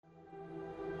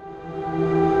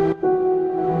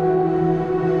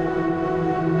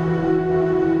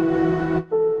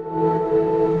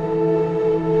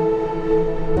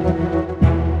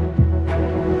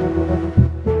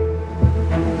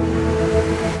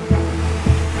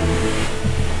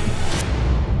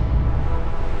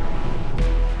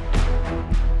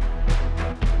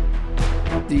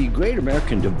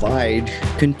American divide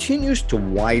continues to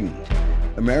widen.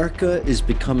 America is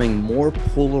becoming more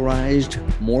polarized,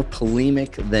 more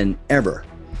polemic than ever.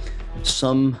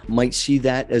 Some might see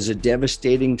that as a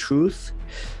devastating truth.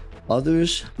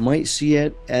 Others might see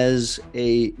it as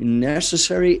a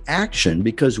necessary action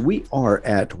because we are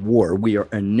at war. We are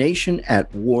a nation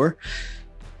at war,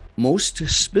 most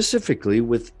specifically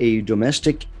with a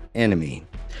domestic enemy.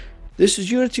 This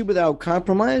is Unity Without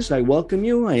Compromise. I welcome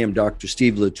you. I am Dr.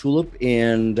 Steve LaTulip,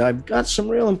 and I've got some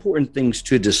real important things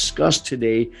to discuss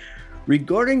today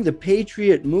regarding the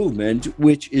Patriot movement,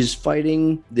 which is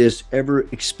fighting this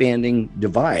ever-expanding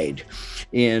divide.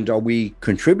 And are we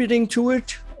contributing to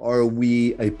it? Are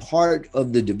we a part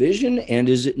of the division? And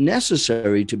is it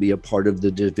necessary to be a part of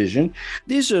the division?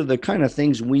 These are the kind of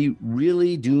things we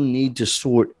really do need to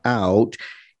sort out,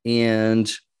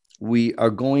 and we are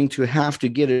going to have to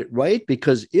get it right,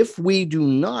 because if we do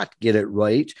not get it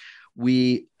right,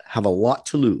 we have a lot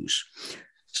to lose.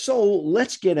 So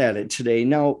let's get at it today.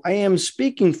 Now, I am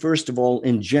speaking, first of all,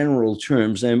 in general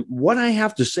terms. And what I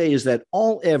have to say is that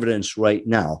all evidence right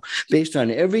now, based on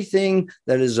everything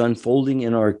that is unfolding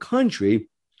in our country,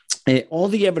 all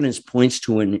the evidence points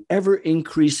to an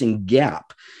ever-increasing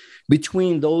gap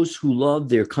between those who love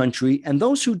their country and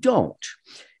those who don't.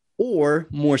 Or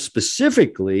more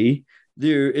specifically,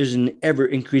 there is an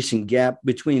ever-increasing gap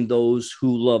between those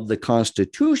who love the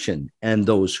Constitution and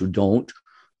those who don't.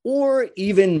 Or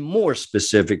even more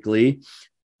specifically,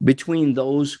 between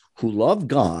those who love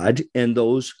God and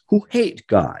those who hate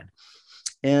God.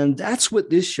 And that's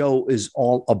what this show is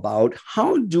all about.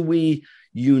 How do we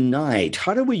unite?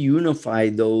 How do we unify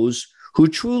those who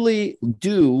truly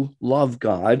do love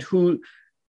God, who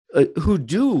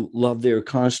do love their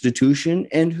Constitution,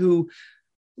 and who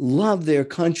love their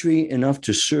country enough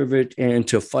to serve it and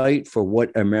to fight for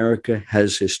what America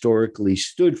has historically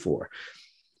stood for?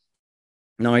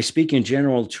 Now, I speak in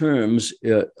general terms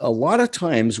a lot of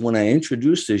times when I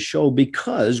introduce this show,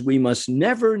 because we must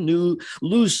never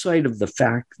lose sight of the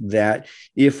fact that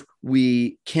if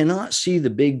we cannot see the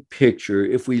big picture,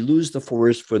 if we lose the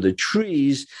forest for the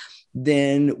trees,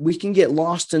 then we can get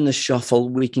lost in the shuffle.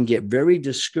 We can get very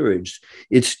discouraged.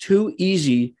 It's too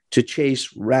easy to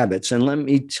chase rabbits. And let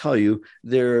me tell you,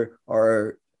 there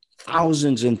are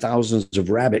thousands and thousands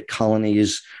of rabbit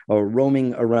colonies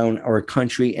roaming around our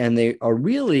country, and they are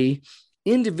really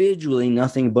individually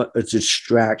nothing but a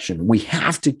distraction. We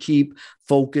have to keep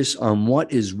focus on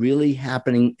what is really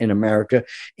happening in America,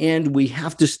 and we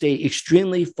have to stay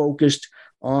extremely focused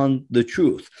on the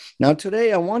truth. Now,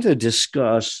 today I want to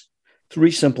discuss three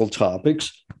simple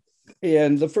topics,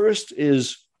 and the first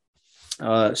is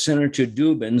Senator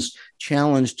Dubin's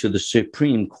challenge to the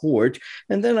Supreme Court.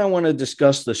 And then I want to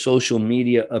discuss the social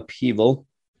media upheaval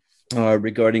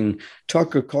regarding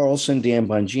Tucker Carlson, Dan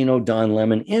Bongino, Don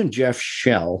Lemon, and Jeff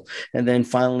Shell. And then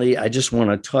finally, I just want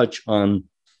to touch on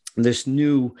this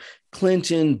new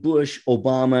Clinton, Bush,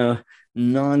 Obama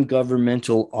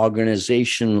non-governmental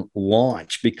organization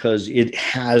launch, because it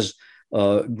has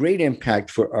great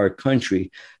impact for our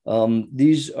country.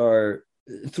 These are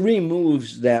three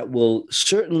moves that will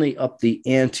certainly up the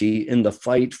ante in the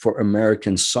fight for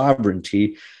American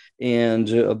sovereignty. And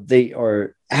they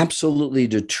are absolutely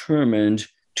determined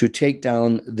to take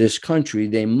down this country.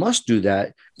 They must do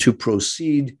that to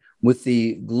proceed with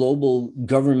the global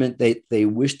government they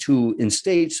wish to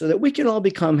instate, so that we can all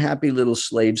become happy little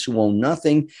slaves who own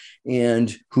nothing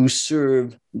and who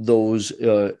serve those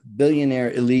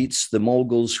billionaire elites, the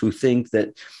moguls who think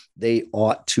that they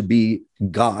ought to be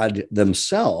God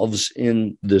themselves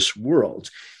in this world.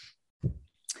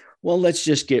 Well, let's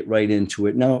just get right into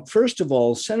it. Now, first of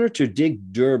all, Senator Dick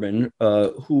Durbin,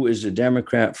 who is a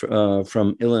Democrat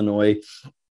from Illinois,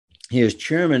 he is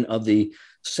chairman of the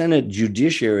Senate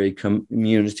Judiciary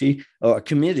Committee,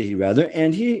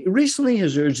 and he recently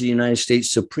has urged the United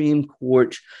States Supreme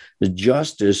Court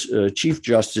Chief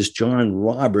Justice John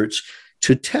Roberts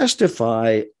to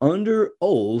testify under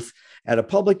oath at a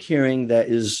public hearing that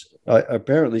is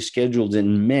apparently scheduled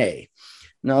in May.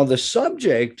 Now, the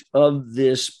subject of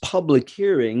this public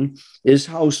hearing is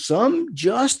how some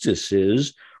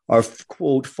justices are,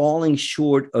 quote, falling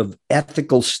short of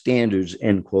ethical standards,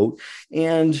 end quote.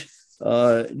 And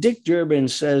Dick Durbin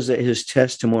says that his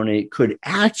testimony could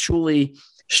actually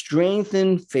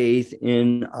strengthen faith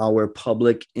in our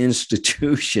public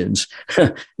institutions.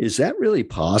 Is that really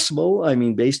possible? I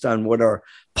mean, based on what our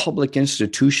public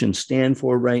institutions stand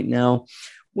for right now?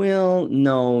 Well,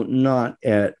 no, not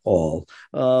at all.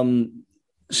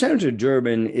 Senator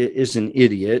Durbin is an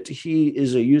idiot. He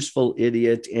is a useful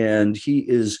idiot, and he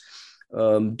is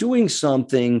doing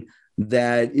something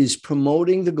that is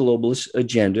promoting the globalist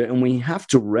agenda, and we have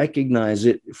to recognize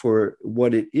it for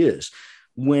what it is.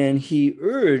 When he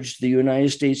urged the United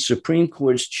States Supreme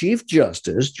Court's Chief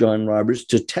Justice, John Roberts,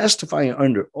 to testify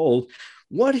under oath,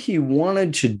 what he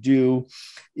wanted to do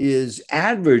is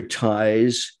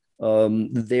advertise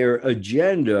their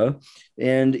agenda,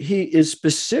 and he is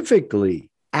specifically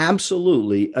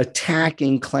absolutely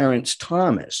attacking Clarence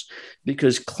Thomas,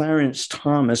 because Clarence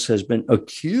Thomas has been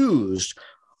accused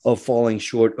of falling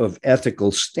short of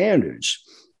ethical standards.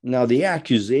 Now, the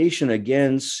accusation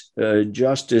against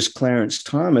Justice Clarence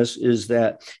Thomas is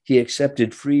that he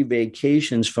accepted free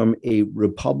vacations from a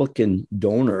Republican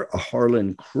donor, a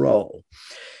Harlan Crow.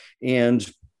 And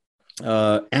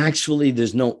actually,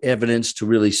 there's no evidence to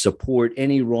really support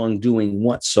any wrongdoing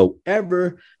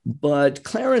whatsoever. But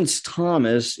Clarence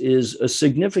Thomas is a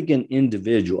significant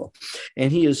individual,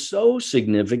 and he is so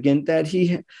significant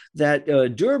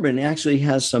that Durbin actually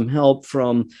has some help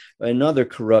from another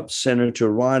corrupt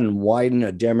Senator Ron Wyden,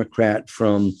 a Democrat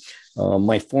from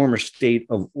my former state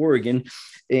of Oregon.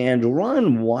 And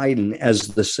Ron Wyden, as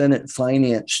the Senate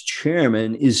Finance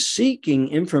Chairman, is seeking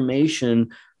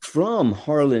information from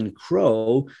Harlan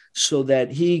Crow so that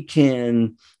he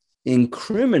can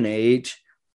incriminate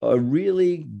a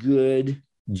really good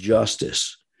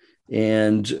justice.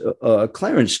 And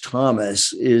Clarence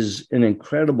Thomas is an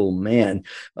incredible man.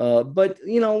 But,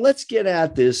 let's get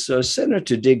at this.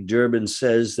 Senator Dick Durbin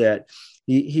says that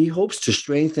he hopes to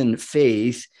strengthen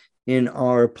faith in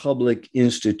our public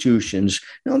institutions.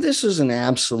 Now, this is an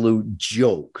absolute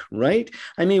joke, right?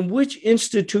 I mean, which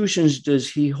institutions does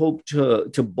he hope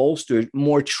to bolster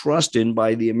more trust in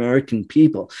by the American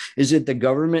people? Is it the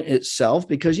government itself?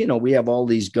 Because, we have all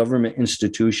these government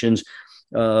institutions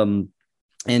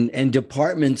and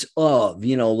departments of,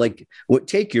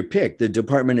 take your pick, the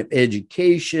Department of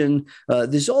Education.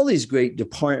 There's all these great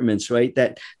departments, right,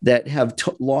 that have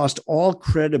lost all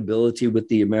credibility with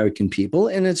the American people.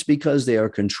 And it's because they are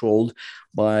controlled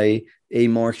by a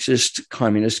Marxist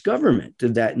communist government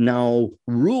that now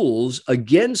rules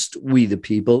against we the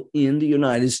people in the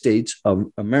United States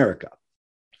of America.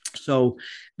 So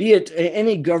be it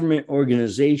any government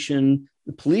organization,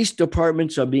 the police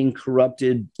departments are being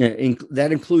corrupted.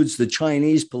 That includes the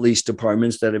Chinese police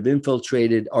departments that have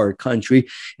infiltrated our country.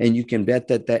 And you can bet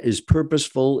that that is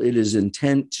purposeful. It is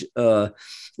intent.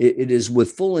 It is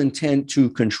with full intent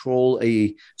to control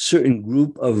a certain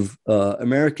group of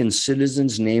American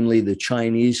citizens, namely the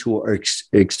Chinese, who are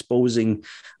exposing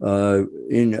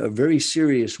in a very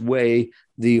serious way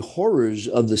the horrors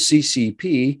of the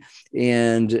CCP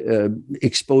and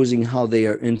exposing how they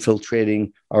are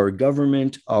infiltrating our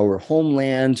government, our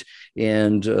homeland,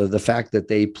 and the fact that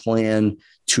they plan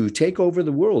to take over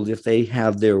the world if they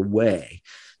have their way.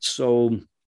 So,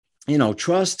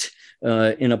 trust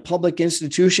in a public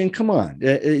institution, come on.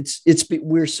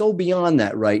 We're so beyond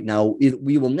that right now.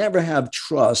 We will never have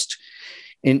trust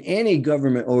in any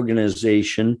government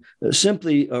organization,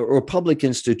 simply or public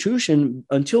institution,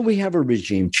 until we have a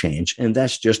regime change. And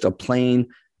that's just a plain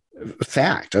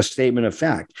fact, a statement of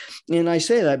fact. And I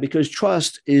say that because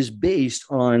trust is based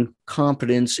on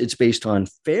competence. It's based on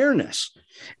fairness.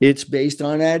 It's based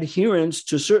on adherence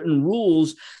to certain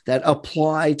rules that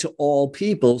apply to all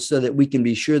people, so that we can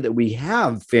be sure that we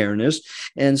have fairness,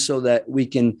 and so that we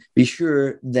can be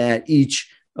sure that each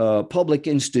public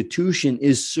institution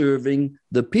is serving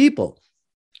the people.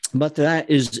 But that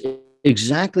is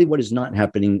exactly what is not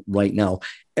happening right now.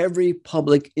 Every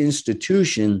public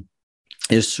institution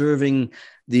is serving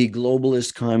the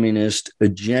globalist communist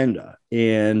agenda.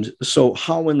 And so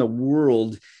how in the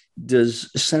world does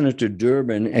Senator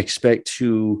Durbin expect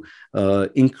to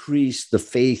increase the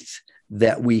faith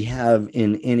that we have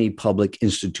in any public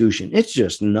institution? It's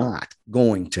just not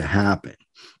going to happen.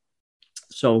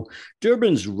 So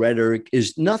Durbin's rhetoric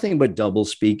is nothing but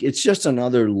doublespeak. It's just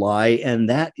another lie. And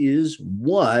that is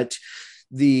what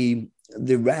the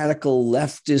radical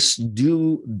leftists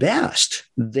do best.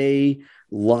 They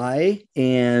lie,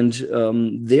 and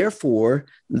therefore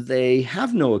they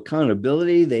have no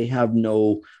accountability. They have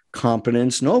no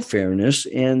competence, no fairness,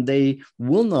 and they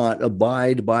will not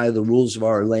abide by the rules of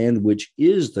our land, which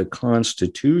is the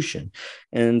Constitution.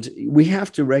 And we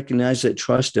have to recognize that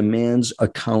trust demands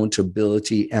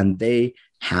accountability, and they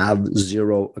have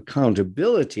zero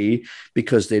accountability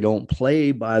because they don't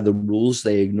play by the rules.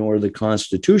 They ignore the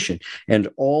Constitution. And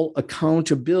all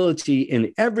accountability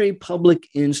in every public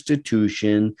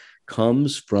institution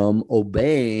comes from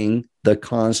obeying the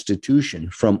Constitution,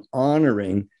 from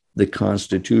honoring the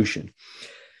Constitution.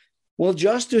 Well,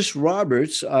 Justice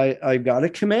Roberts, I got to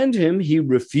commend him. He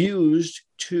refused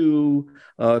to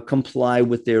comply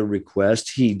with their request.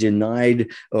 He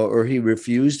denied or he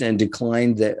refused and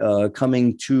declined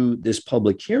coming to this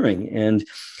public hearing. And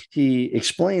he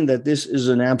explained that this is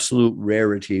an absolute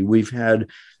rarity. We've had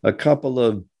a couple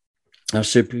of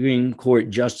Supreme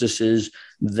Court justices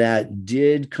that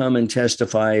did come and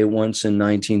testify once in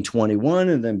 1921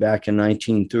 and then back in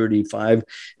 1935.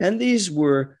 And these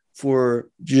were for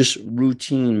just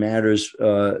routine matters,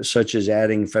 such as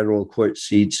adding federal court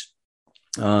seats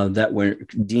that were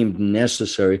deemed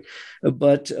necessary.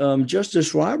 But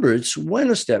Justice Roberts went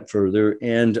a step further,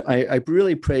 and I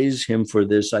really praise him for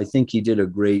this. I think he did a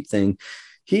great thing.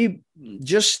 He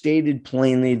just stated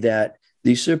plainly that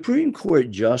the Supreme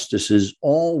Court justices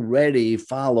already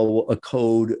follow a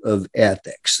code of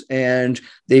ethics, and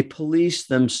they police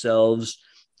themselves.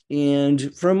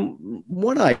 And from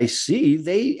what I see,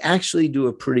 they actually do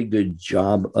a pretty good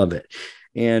job of it.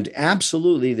 And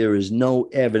absolutely, there is no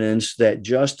evidence that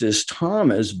Justice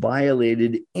Thomas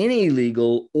violated any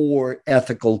legal or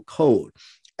ethical code,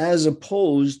 as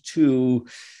opposed to,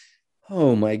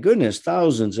 oh my goodness,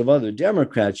 thousands of other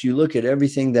Democrats. You look at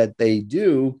everything that they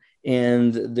do,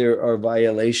 and there are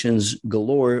violations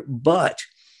galore, but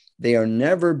they are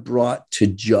never brought to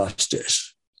justice.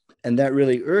 And that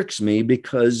really irks me,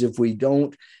 because if we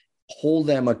don't hold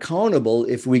them accountable,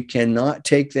 if we cannot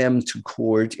take them to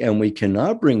court and we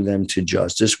cannot bring them to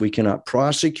justice, we cannot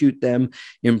prosecute them,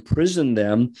 imprison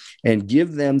them, and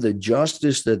give them the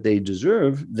justice that they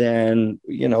deserve, then,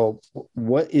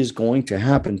 what is going to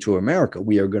happen to America?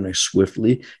 We are going to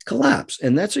swiftly collapse.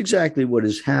 And that's exactly what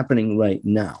is happening right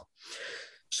now.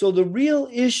 So the real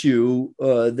issue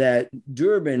that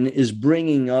Durbin is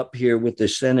bringing up here with the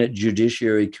Senate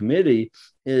Judiciary Committee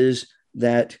is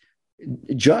that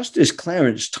Justice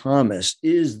Clarence Thomas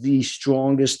is the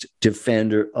strongest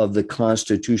defender of the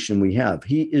Constitution we have.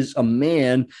 He is a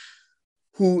man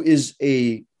who is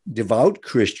a devout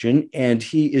Christian, and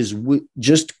he is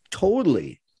just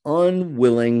totally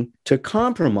unwilling to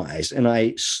compromise. And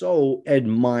I so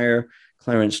admire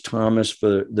Clarence Thomas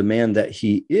for the man that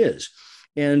he is.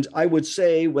 And I would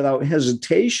say without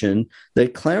hesitation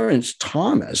that Clarence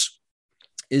Thomas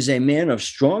is a man of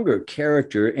stronger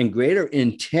character and greater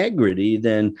integrity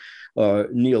than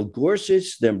Neil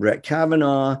Gorsuch, than Brett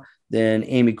Kavanaugh, than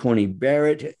Amy Coney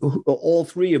Barrett, all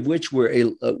three of which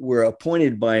were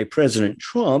appointed by President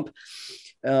Trump.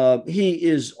 He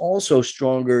is also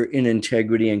stronger in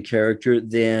integrity and character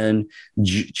than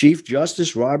Chief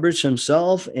Justice Roberts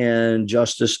himself and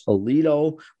Justice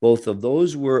Alito. Both of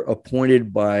those were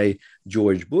appointed by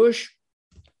George Bush.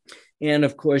 And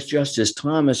of course, Justice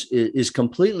Thomas is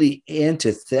completely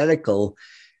antithetical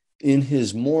in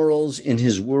his morals, in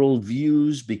his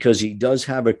worldviews, because he does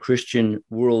have a Christian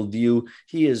worldview.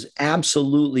 He is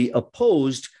absolutely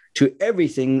opposed to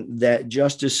everything that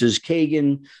Justices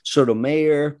Kagan,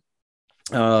 Sotomayor,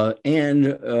 and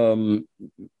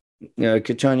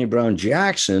Ketanji Brown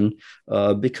Jackson,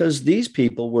 because these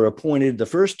people were appointed, the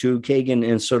first two, Kagan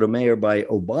and Sotomayor, by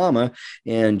Obama,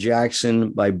 and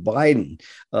Jackson by Biden.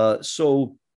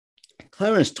 So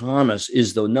Clarence Thomas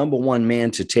is the number one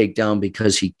man to take down,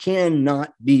 because he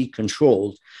cannot be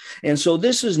controlled. And so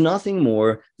this is nothing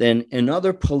more than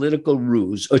another political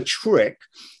ruse, a trick,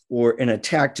 or an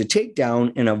attack to take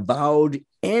down an avowed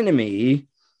enemy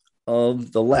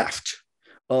of the left,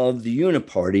 of the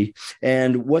uniparty.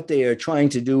 And what they are trying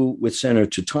to do with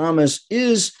Senator Thomas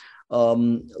is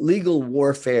legal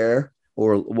warfare,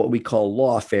 or what we call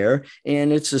lawfare.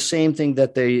 And it's the same thing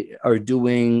that they are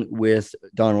doing with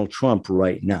Donald Trump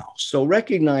right now. So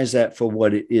recognize that for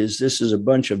what it is. This is a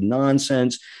bunch of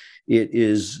nonsense. It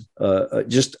is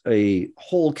just a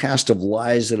whole cast of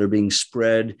lies that are being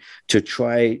spread to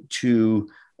try to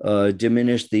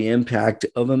diminish the impact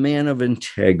of a man of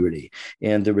integrity.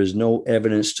 And there is no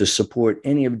evidence to support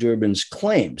any of Durbin's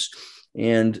claims.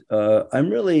 And I'm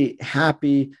really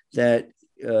happy that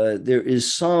there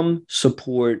is some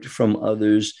support from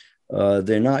others.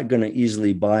 They're not going to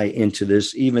easily buy into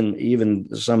this. Even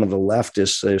some of the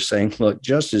leftists, they're saying, look,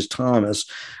 Justice Thomas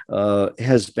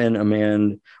has been a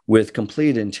man with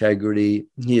complete integrity.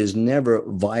 He has never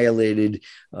violated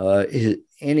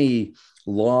any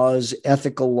laws,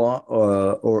 ethical law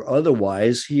or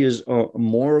otherwise. He is a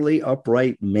morally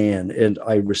upright man, and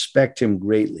I respect him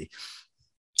greatly.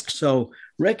 So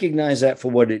recognize that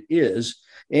for what it is.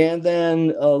 And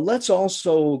then let's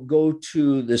also go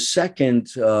to the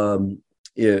second drama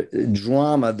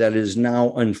that is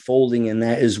now unfolding, and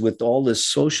that is with all this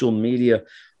social media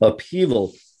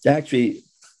upheaval. Actually,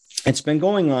 it's been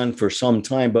going on for some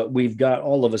time, but we've got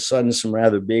all of a sudden some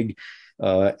rather big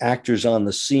actors on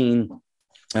the scene,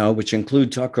 which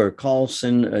include Tucker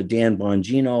Carlson, Dan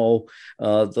Bongino,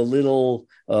 the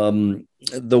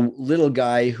little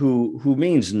guy who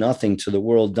means nothing to the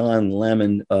world, Don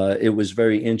Lemon. It was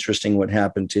very interesting what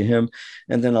happened to him.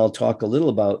 And then I'll talk a little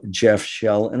about Jeff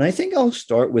Shell. And I think I'll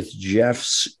start with Jeff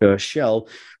Shell,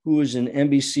 who is an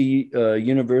NBC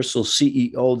Universal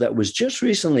CEO that was just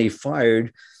recently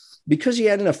fired because he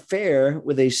had an affair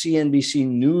with a CNBC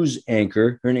News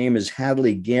anchor. Her name is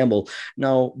Hadley Gamble.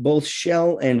 Now, both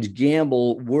Shell and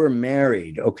Gamble were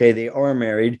married. Okay, they are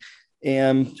married.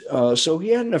 And so he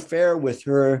had an affair with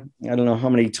her. I don't know how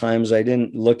many times. I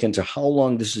didn't look into how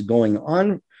long this is going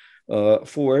on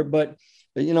for. But,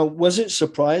 was it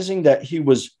surprising that he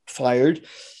was fired?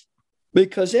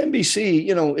 Because NBC,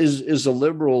 is a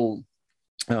liberal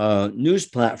news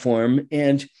platform.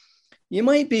 And you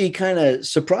might be kind of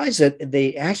surprised that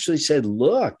they actually said,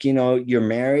 look, you're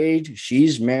married,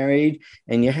 she's married,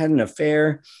 and you had an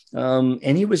affair.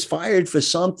 And he was fired for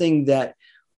something that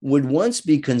would once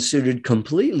be considered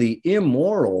completely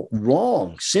immoral,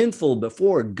 wrong, sinful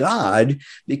before God,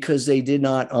 because they did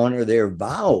not honor their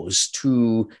vows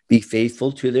to be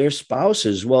faithful to their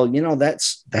spouses. Well,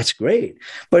 that's great.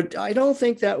 But I don't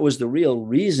think that was the real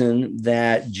reason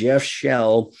that Jeff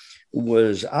Shell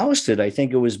was ousted. I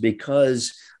think it was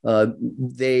because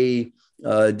they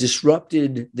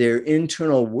disrupted their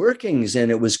internal workings,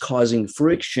 and it was causing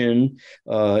friction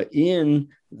in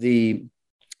the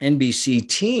NBC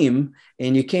team.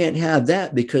 And you can't have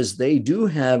that because they do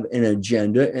have an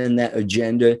agenda, and that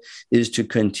agenda is to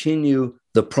continue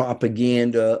the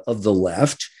propaganda of the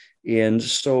left. And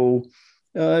so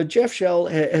Jeff Shell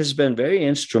has been very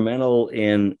instrumental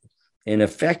in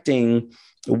affecting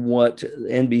what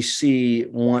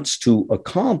NBC wants to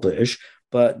accomplish,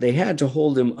 but they had to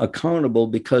hold him accountable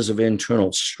because of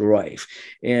internal strife.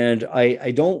 And I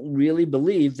don't really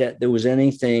believe that there was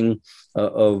anything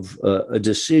of a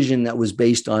decision that was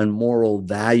based on moral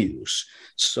values.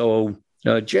 So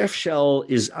Jeff Shell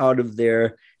is out of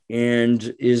there.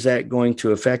 And is that going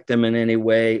to affect them in any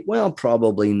way? Well,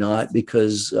 probably not,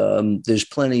 because there's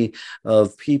plenty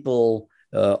of people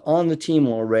on the team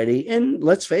already. And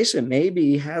let's face it,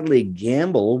 maybe Hadley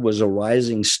Gamble was a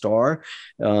rising star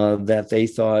that they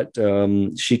thought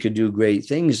she could do great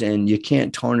things, and you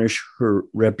can't tarnish her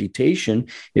reputation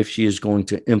if she is going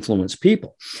to influence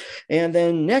people. And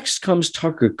then next comes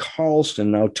Tucker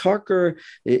Carlson. Now, Tucker,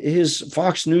 his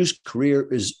Fox News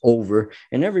career is over,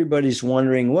 and everybody's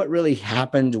wondering what really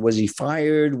happened. Was he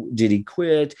fired? Did he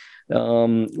quit?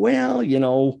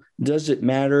 Well, does it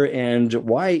matter? And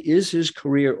why is his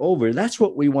career over? That's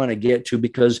what we want to get to,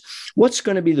 because what's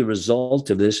going to be the result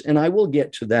of this? And I will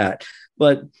get to that.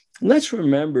 But let's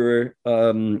remember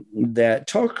that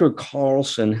Tucker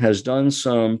Carlson has done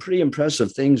some pretty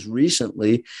impressive things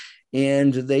recently,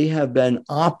 and they have been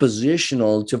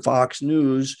oppositional to Fox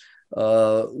News,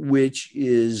 which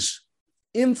is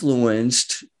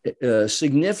influenced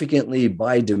significantly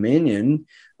by Dominion,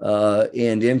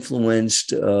 and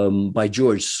influenced by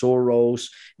George Soros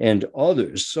and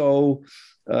others. So,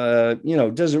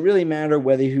 does it really matter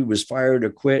whether he was fired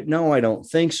or quit? No, I don't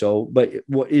think so. But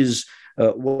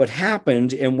what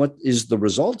happened and what is the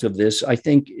result of this, I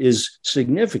think, is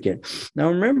significant. Now,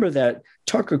 remember that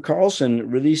Tucker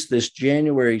Carlson released this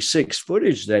January 6th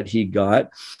footage that he got,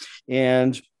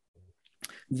 and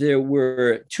there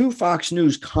were two Fox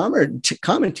News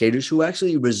commentators who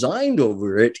actually resigned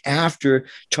over it after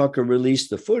Tucker released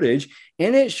the footage.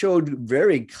 And it showed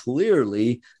very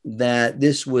clearly that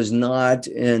this was not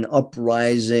an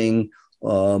uprising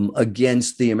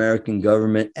against the American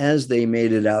government, as they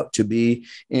made it out to be,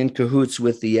 in cahoots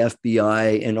with the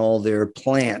FBI and all their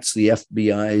plants, the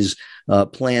FBI's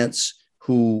plants,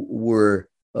 who were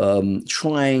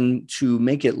trying to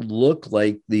make it look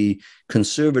like the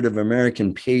conservative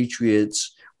American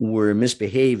patriots were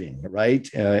misbehaving, right?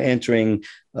 Entering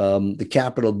the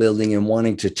Capitol building and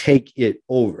wanting to take it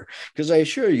over. Because I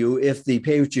assure you, if the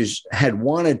patriots had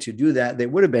wanted to do that, they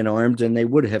would have been armed and they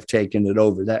would have taken it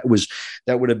over. That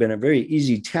would have been a very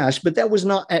easy task, but that was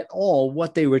not at all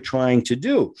what they were trying to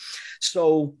do.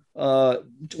 So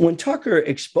when Tucker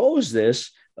exposed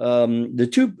this, the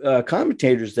two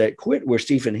commentators that quit were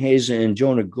Stephen Hayes and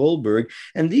Jonah Goldberg,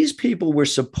 and these people were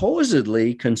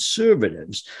supposedly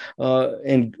conservatives,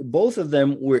 and both of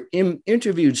them were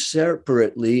interviewed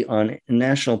separately on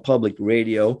National Public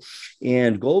Radio,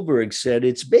 and Goldberg said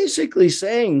it's basically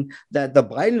saying that the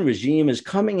Biden regime is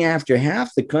coming after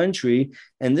half the country,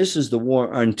 and this is the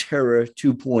war on terror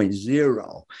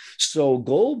 2.0. So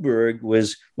Goldberg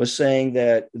was saying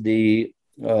that the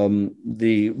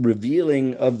the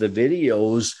revealing of the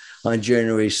videos on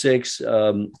January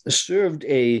 6th served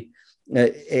a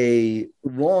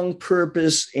wrong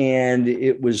purpose, and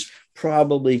it was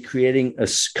probably creating a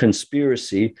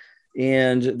conspiracy.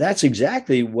 And that's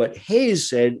exactly what Hayes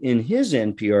said in his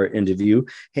NPR interview.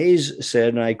 Hayes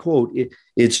said, and I quote, it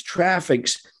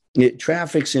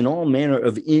traffics in all manner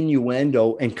of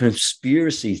innuendo and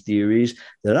conspiracy theories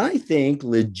that I think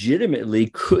legitimately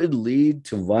could lead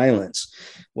to violence.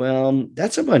 Well,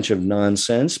 that's a bunch of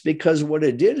nonsense, because what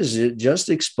it did is it just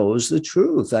exposed the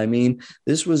truth. I mean,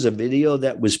 this was a video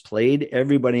that was played.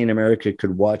 Everybody in America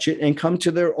could watch it and come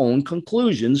to their own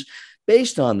conclusions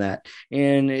based on that.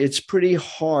 And it's pretty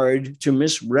hard to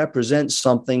misrepresent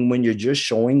something when you're just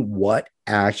showing what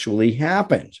actually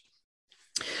happened.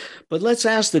 But let's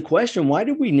ask the question, why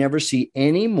did we never see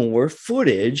any more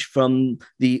footage from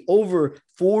the over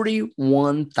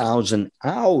 41,000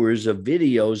 hours of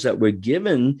videos that were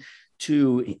given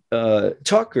to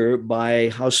Tucker by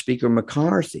House Speaker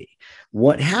McCarthy?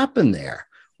 What happened there?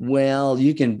 Well,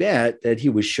 you can bet that he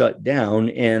was shut down,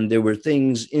 and there were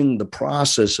things in the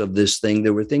process of this thing.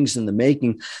 There were things in the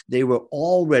making. They were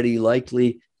already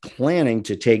likely planning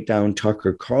to take down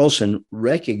Tucker Carlson,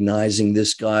 recognizing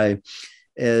this guy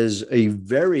as a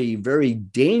very, very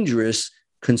dangerous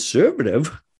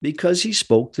conservative, because he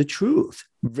spoke the truth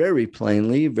very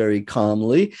plainly, very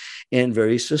calmly, and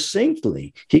very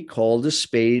succinctly. He called a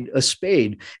spade a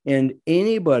spade. And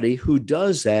anybody who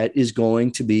does that is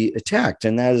going to be attacked.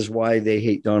 And that is why they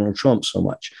hate Donald Trump so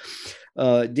much.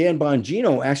 Dan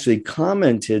Bongino actually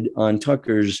commented on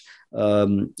Tucker's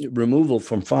removal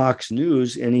from Fox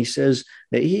News, and he says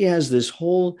that he has this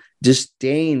whole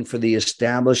disdain for the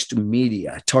established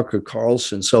media, Tucker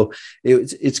Carlson. So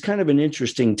it's kind of an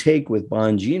interesting take with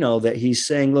Bongino, that he's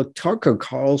saying, look, Tucker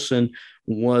Carlson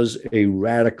was a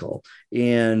radical.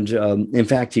 And in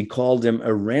fact, he called him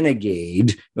a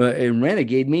renegade. And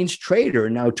renegade means traitor.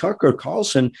 Now, Tucker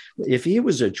Carlson, if he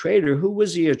was a traitor, who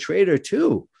was he a traitor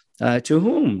to? To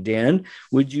whom, Dan?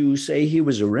 Would you say he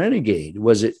was a renegade?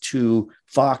 Was it to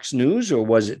Fox News, or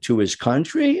was it to his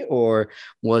country, or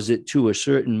was it to a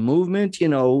certain movement? You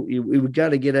know, we've got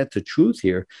to get at the truth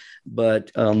here. But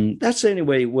that's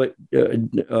anyway what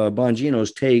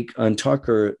Bongino's take on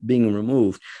Tucker being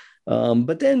removed.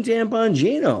 But then Dan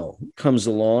Bongino comes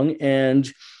along, and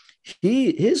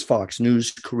his Fox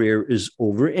News career is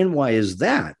over. And why is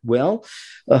that? Well,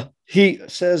 he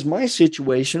says my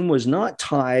situation was not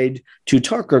tied to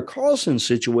Tucker Carlson's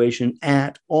situation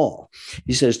at all.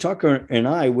 He says Tucker and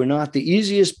I were not the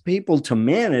easiest people to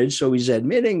manage. So he's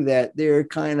admitting that they're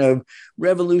kind of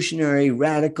revolutionary,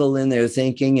 radical in their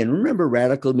thinking. And remember,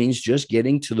 radical means just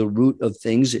getting to the root of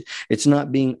things. It's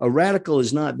not being a radical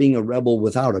is not being a rebel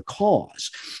without a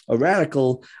cause. A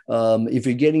radical, if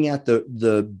you're getting at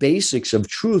the basics of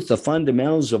truth, the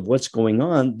fundamentals of what's going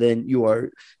on, then you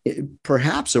are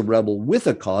perhaps a rebel with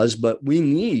a cause, but we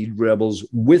need rebels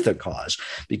with a cause,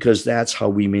 because that's how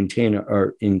we maintain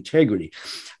our integrity.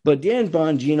 But Dan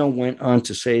Bongino went on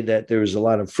to say that there is a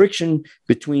lot of friction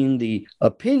between the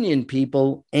opinion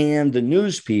people and the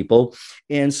news people.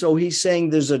 And so he's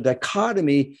saying there's a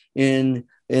dichotomy in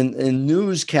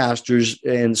newscasters,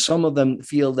 and some of them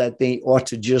feel that they ought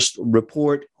to just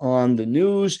report on the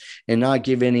news and not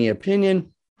give any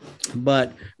opinion.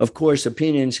 But of course,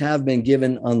 opinions have been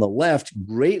given on the left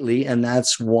greatly, and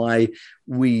that's why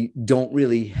we don't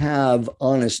really have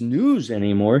honest news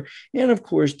anymore. And of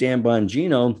course, Dan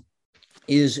Bongino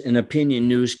is an opinion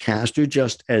newscaster,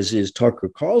 just as is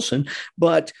Tucker Carlson.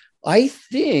 But I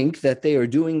think that they are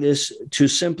doing this to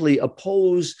simply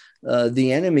oppose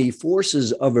the enemy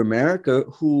forces of America,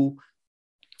 who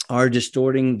are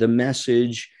distorting the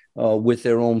message with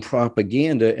their own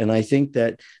propaganda. And I think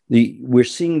that we're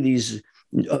seeing these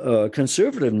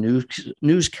conservative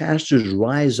newscasters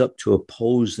rise up to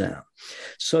oppose them.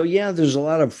 So, yeah, there's a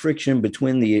lot of friction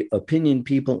between the opinion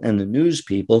people and the news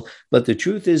people. But the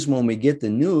truth is, when we get the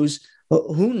news,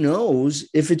 who knows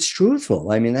if it's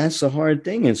truthful? I mean, that's the hard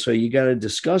thing. And so you got to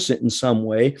discuss it in some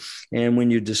way. And when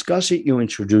you discuss it, you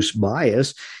introduce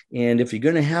bias. And if you're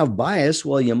going to have bias,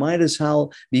 well, you might as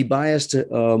well be biased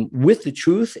with the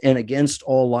truth and against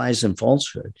all lies and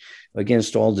falsehood,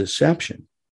 against all deception.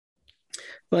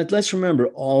 But let's remember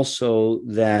also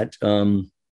that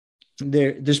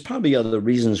there's probably other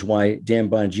reasons why Dan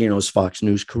Bongino's Fox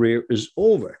News career is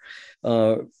over.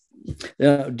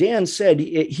 Dan said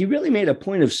he really made a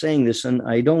point of saying this, and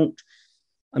I don't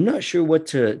I'm not sure what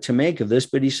to make of this,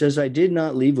 but he says, I did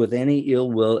not leave with any ill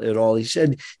will at all. He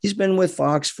said he's been with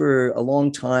Fox for a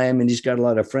long time and he's got a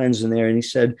lot of friends in there. And he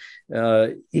said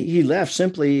he left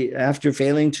simply after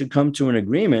failing to come to an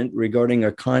agreement regarding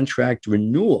a contract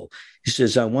renewal. He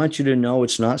says, I want you to know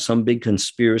it's not some big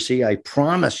conspiracy. I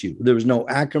promise you, there was no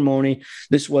acrimony.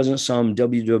 This wasn't some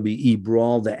WWE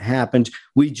brawl that happened.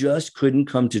 We just couldn't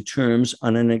come to terms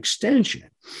on an extension.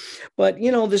 But,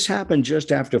 this happened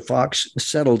just after Fox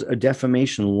settled a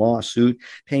defamation lawsuit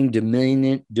paying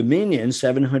Dominion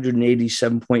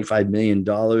 $787.5 million.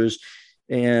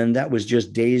 And that was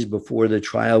just days before the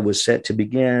trial was set to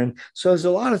begin. So there's a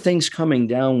lot of things coming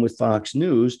down with Fox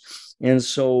News. And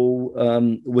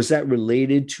so was that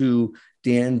related to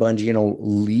Dan Bongino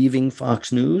leaving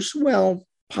Fox News? Well,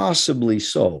 possibly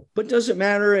so. But does it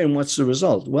matter? And what's the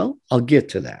result? Well, I'll get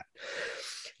to that.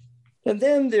 And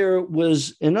then there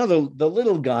was the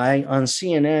little guy on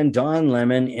CNN, Don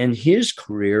Lemon, and his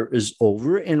career is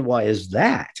over. And why is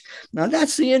that? Now,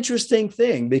 that's the interesting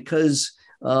thing, because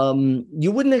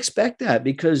you wouldn't expect that,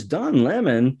 because Don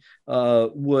Lemon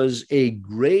was a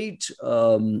great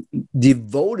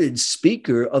devoted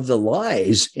speaker of the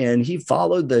lies, and he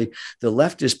followed the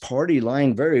leftist party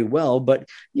line very well. But,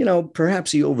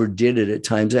 perhaps he overdid it at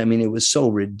times. I mean, it was so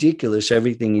ridiculous,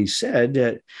 everything he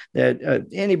said, that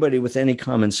anybody with any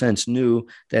common sense knew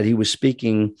that he was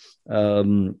speaking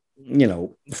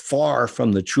far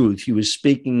from the truth. He was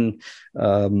speaking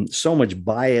so much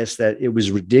bias that it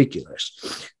was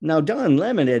ridiculous. Now, Don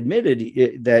Lemon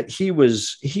admitted that he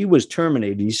was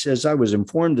terminated. He says, I was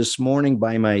informed this morning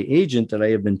by my agent that I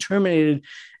have been terminated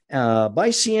by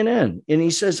CNN. And he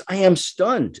says, I am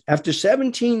stunned. After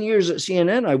 17 years at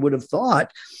CNN, I would have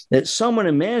thought that someone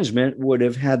in management would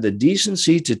have had the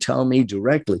decency to tell me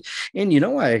directly. And,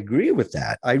 I agree with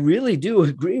that. I really do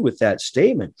agree with that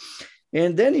statement.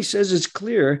 And then he says it's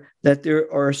clear that there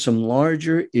are some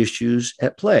larger issues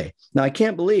at play. Now, I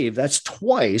can't believe that's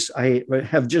twice I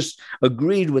have just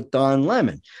agreed with Don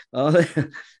Lemon.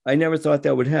 I never thought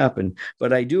that would happen,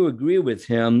 but I do agree with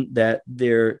him that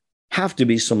there have to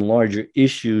be some larger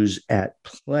issues at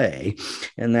play.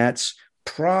 And that's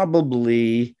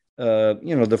probably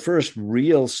the first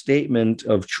real statement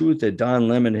of truth that Don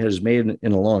Lemon has made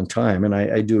in a long time. And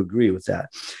I do agree with that.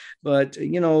 But,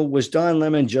 was Don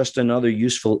Lemon just another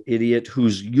useful idiot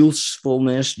whose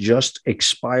usefulness just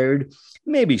expired?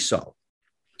 Maybe so.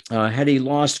 Had he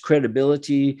lost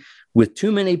credibility with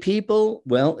too many people?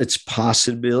 Well, it's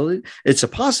a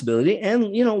possibility, and,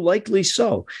 likely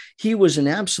so. He was an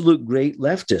absolute great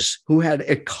leftist who had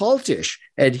a cultish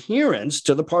adherence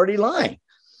to the party line.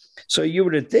 So you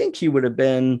would think he would have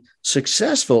been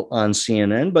successful on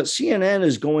CNN, but CNN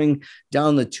is going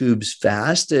down the tubes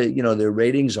fast. Their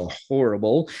ratings are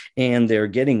horrible and they're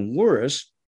getting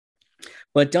worse.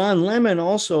 But Don Lemon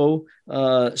also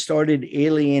started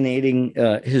alienating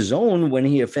his own when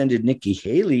he offended Nikki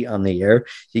Haley on the air.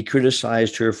 He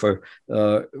criticized her for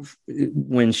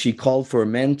when she called for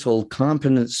mental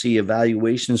competency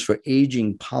evaluations for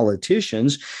aging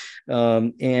politicians.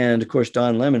 And of course,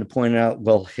 Don Lemon pointed out,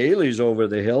 well, Haley's over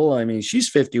the hill. I mean, she's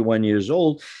 51 years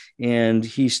old. And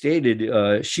he stated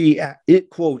it,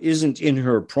 quote, isn't in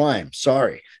her prime.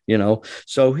 Sorry,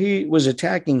 So he was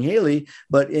attacking Haley,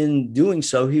 but in doing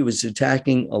so, he was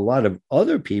attacking a lot of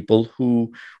other people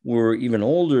who were even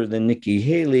older than Nikki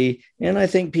Haley. And I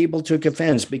think people took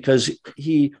offense because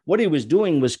what he was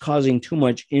doing was causing too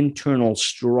much internal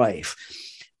strife.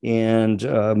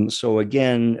 And so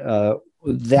again,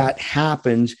 that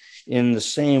happened in the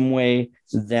same way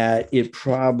that it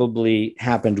probably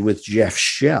happened with Jeff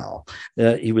Shell.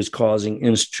 He was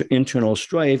causing internal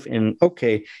strife. And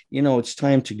okay, it's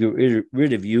time to get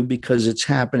rid of you because it's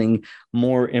happening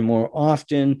more and more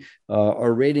often.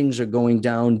 Our ratings are going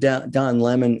down. Don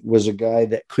Lemon was a guy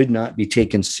that could not be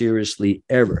taken seriously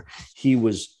ever. He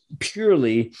was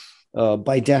purely,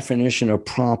 by definition, a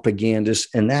propagandist,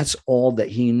 and that's all that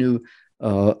he knew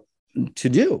to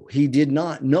do. He did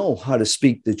not know how to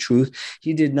speak the truth.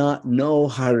 He did not know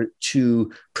how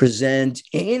to present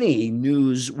any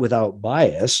news without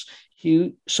bias.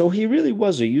 So he really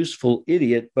was a useful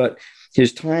idiot, but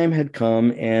his time had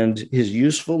come and his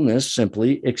usefulness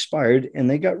simply expired and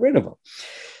they got rid of him.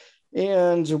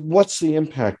 And what's the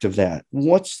impact of that?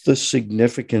 What's the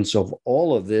significance of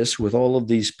all of this with all of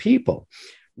these people?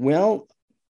 Well,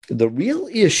 the real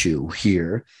issue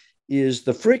here is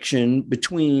the friction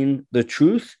between the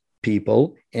truth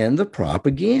people and the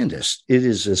propagandists. It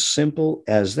is as simple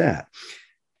as that.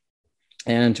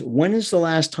 And when is the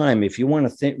last time, if you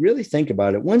want to really think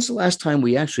about it, when's the last time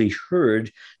we actually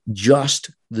heard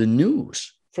just the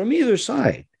news from either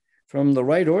side? from the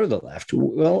right or the left?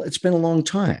 Well, it's been a long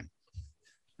time,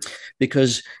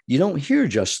 because you don't hear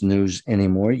just news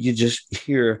anymore. You just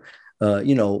hear,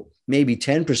 maybe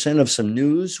 10% of some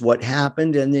news, what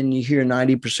happened, and then you hear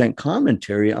 90%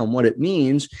 commentary on what it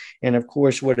means. And of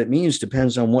course, what it means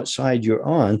depends on what side you're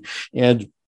on. And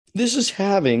this is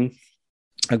having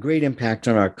a great impact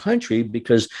on our country,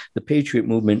 because the Patriot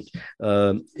movement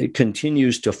it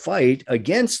continues to fight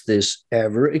against this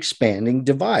ever expanding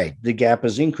divide. The gap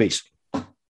is increasing.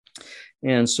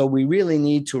 And so we really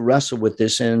need to wrestle with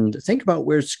this and think about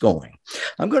where it's going.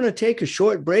 I'm going to take a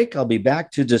short break. I'll be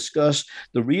back to discuss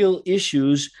the real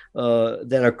issues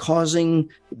that are causing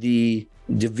the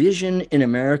division in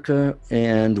America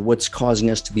and what's causing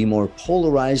us to be more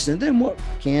polarized. And then what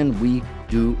can we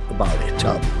do about it?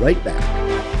 I'll be right back.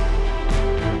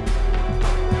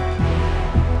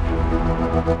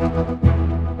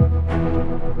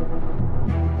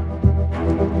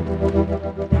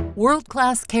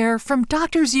 World-class care from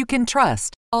doctors you can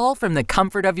trust, all from the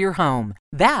comfort of your home.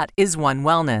 That is One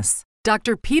Wellness.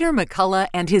 Dr. Peter McCullough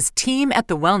and his team at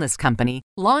The Wellness Company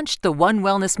launched the One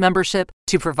Wellness membership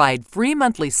to provide free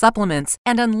monthly supplements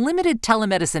and unlimited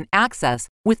telemedicine access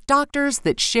with doctors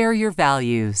that share your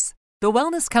values. The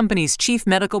Wellness Company's Chief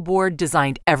Medical Board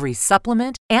designed every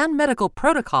supplement and medical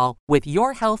protocol with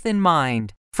your health in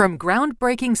mind. From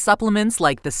groundbreaking supplements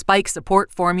like the Spike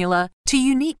Support Formula to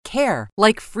unique care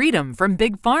like Freedom from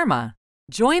Big Pharma.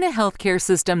 Join a healthcare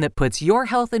system that puts your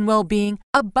health and well-being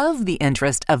above the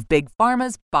interest of Big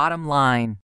Pharma's bottom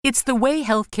line. It's the way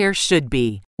healthcare should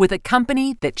be, with a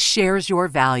company that shares your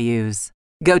values.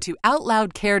 Go to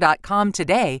OutLoudCare.com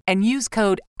today and use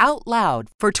code OUTLOUD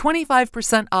for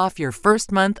 25% off your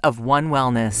first month of One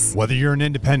Wellness. Whether you're an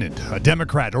independent, a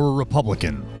Democrat, or a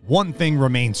Republican, one thing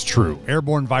remains true.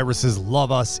 Airborne viruses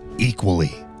love us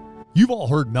equally. You've all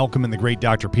heard Malcolm and the great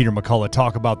Dr. Peter McCullough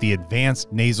talk about the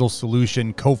advanced nasal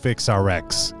solution Cofix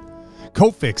RX.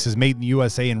 Cofix is made in the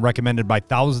USA and recommended by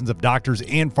thousands of doctors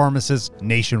and pharmacists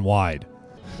nationwide.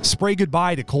 Spray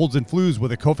goodbye to colds and flus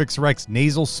with a Cofix RX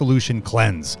nasal solution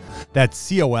cleanse. That's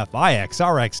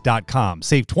COFIXRX.com.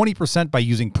 Save 20% by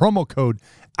using promo code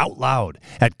OUTLOUD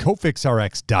at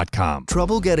CofixRx.com.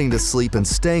 Trouble getting to sleep and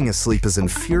staying asleep is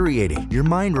infuriating. Your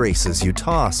mind races, you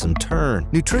toss and turn.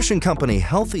 Nutrition company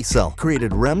Healthy Cell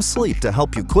created REM sleep to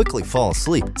help you quickly fall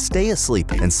asleep, stay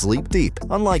asleep, and sleep deep.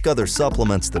 Unlike other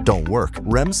supplements that don't work,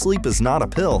 REM sleep is not a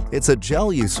pill. It's a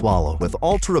gel you swallow with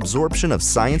ultra-absorption of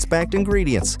science-backed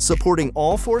ingredients supporting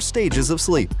all 4 stages of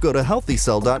sleep. Go to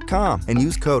HealthyCell.com and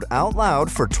use code OUTLOUD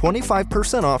for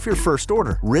 25% off your first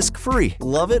order. Risk-free.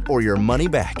 Love it or your money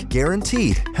back.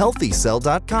 Guaranteed.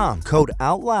 HealthyCell.com. Code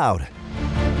OUTLOUD.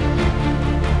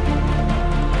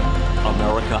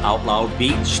 America Out Loud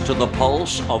beats to the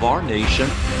pulse of our nation.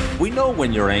 We know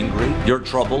when you're angry, you're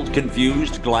troubled,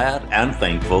 confused, glad, and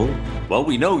thankful. Well,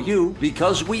 we know you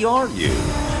because we are you.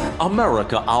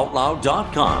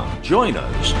 AmericaOutloud.com. Join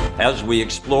us as we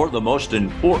explore the most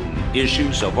important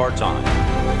issues of our time.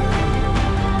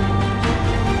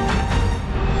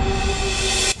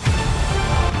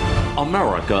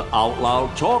 America Out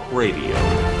Loud Talk Radio.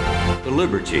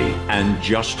 Liberty and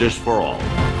justice for all.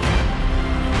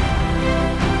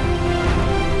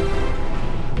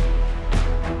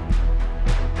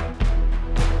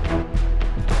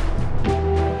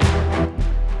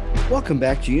 Welcome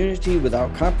back to Unity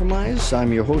Without Compromise.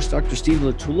 I'm your host, Dr. Steve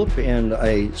LaTulip, and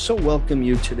I so welcome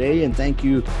you today and thank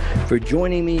you for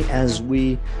joining me as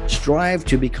we strive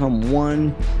to become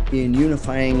one in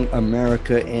unifying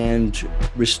America and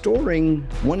restoring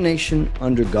one nation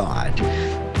under God,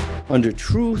 under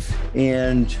truth,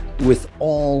 and with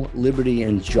all liberty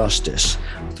and justice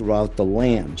throughout the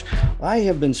land. I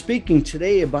have been speaking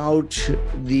today about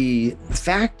the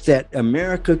fact that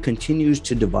America continues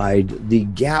to divide. The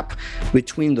gap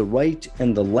between the right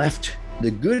and the left,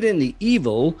 the good and the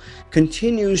evil,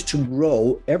 continues to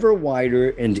grow ever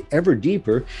wider and ever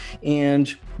deeper,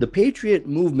 and the Patriot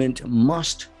movement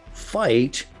must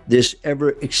fight this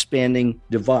ever expanding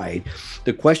divide.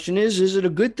 The question is it a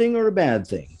good thing or a bad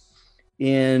thing?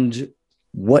 And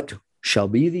what shall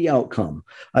be the outcome?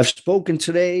 I've spoken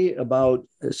today about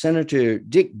Senator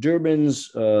Dick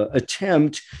Durbin's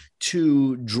attempt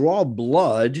to draw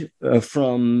blood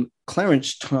from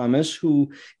Clarence Thomas,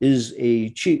 who is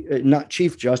not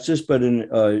Chief Justice, but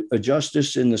a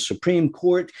justice in the Supreme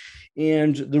Court.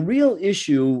 And the real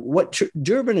issue, what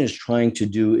Durbin is trying to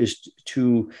do is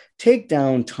to take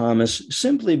down Thomas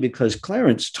simply because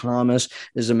Clarence Thomas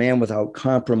is a man without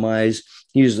compromise.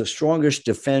 He is the strongest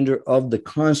defender of the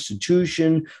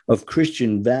Constitution, of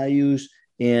Christian values,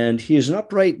 and he is an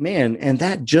upright man. And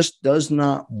that just does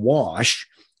not wash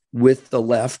with the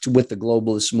left, with the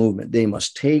globalist movement. They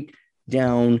must take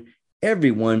down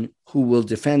everyone who will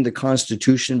defend the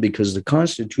Constitution, because the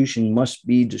Constitution must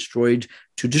be destroyed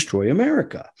to destroy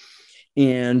America.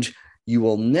 And you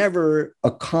will never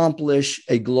accomplish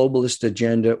a globalist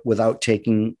agenda without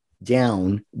taking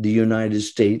down the United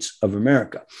States of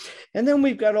America. And then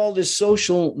we've got all this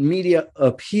social media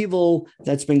upheaval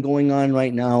that's been going on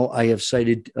right now. I have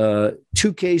cited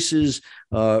 2 cases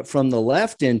from the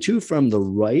left and 2 from the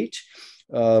right.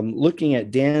 Looking at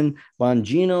Dan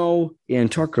Bongino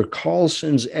and Tucker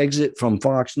Carlson's exit from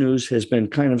Fox News has been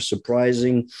kind of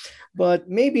surprising, but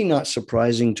maybe not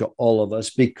surprising to all of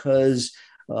us, because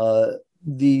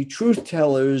the truth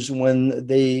tellers, when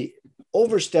they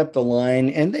overstep the line,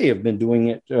 and they have been doing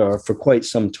it for quite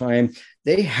some time,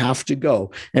 they have to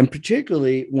go. And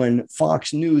particularly when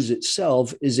Fox News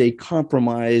itself is a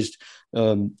compromised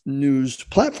news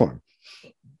platform.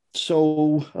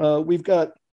 So we've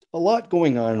got a lot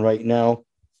going on right now.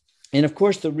 And of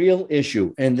course, the real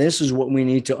issue, and this is what we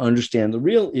need to understand, the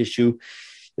real issue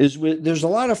is there's a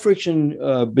lot of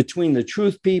friction between the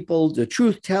truth people, the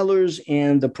truth tellers,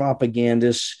 and the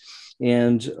propagandists.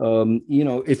 And,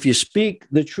 if you speak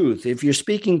the truth, if you're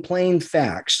speaking plain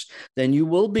facts, then you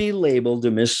will be labeled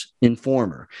a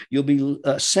misinformer. You'll be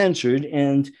censored,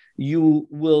 and you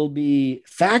will be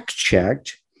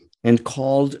fact-checked and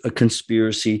called a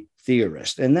conspiracy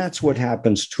theorist. And that's what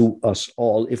happens to us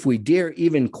all if we dare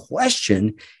even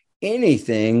question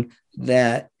anything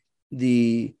that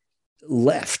the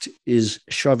left is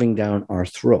shoving down our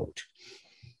throat.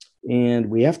 And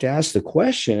we have to ask the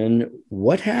question,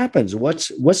 what happens? What's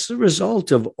the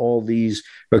result of all these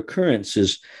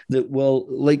occurrences that, well,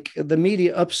 like the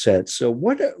media upsets? So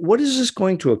what is this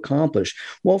going to accomplish?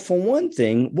 Well, for one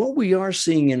thing, what we are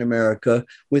seeing in America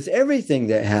with everything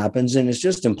that happens, and it's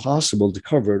just impossible to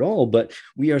cover it all, but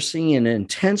we are seeing an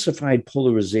intensified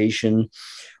polarization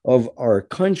of our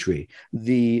country.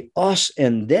 The us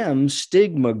and them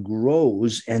stigma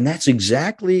grows, and that's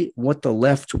exactly what the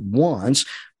left wants.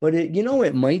 But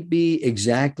it might be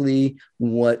exactly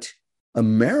what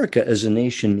America as a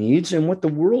nation needs and what the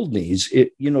world needs.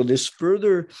 This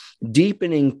further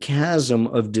deepening chasm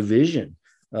of division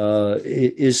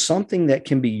is something that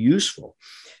can be useful,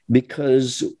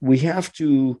 because we have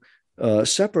to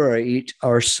separate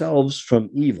ourselves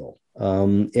from evil.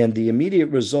 And the immediate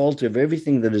result of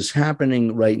everything that is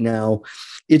happening right now,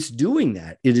 it's doing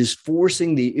that. It is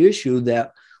forcing the issue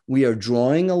that we are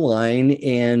drawing a line,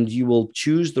 and you will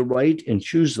choose the right and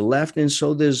choose the left. And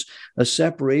so there's a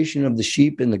separation of the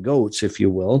sheep and the goats, if you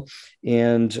will.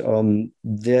 And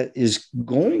that is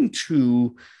going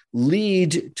to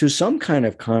lead to some kind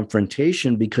of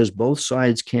confrontation, because both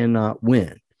sides cannot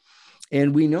win.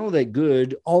 And we know that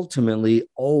good ultimately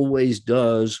always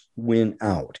does win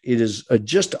out. It is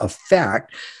just a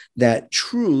fact that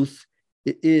truth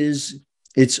is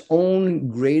its own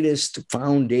greatest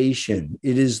foundation.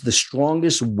 It is the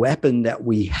strongest weapon that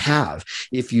we have.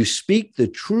 If you speak the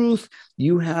truth,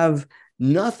 you have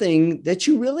nothing that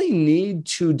you really need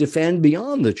to defend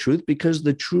beyond the truth, because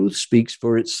the truth speaks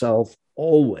for itself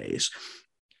always.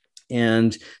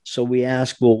 And so we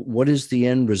ask, well, what is the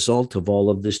end result of all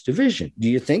of this division? Do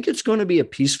you think it's going to be a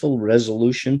peaceful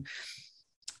resolution,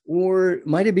 or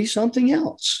might it be something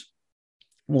else?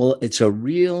 Well, it's a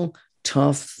real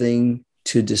tough thing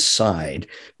to decide,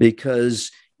 because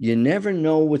you never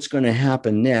know what's going to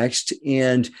happen next.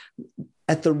 And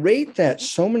at the rate that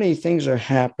so many things are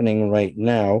happening right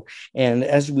now, and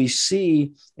as we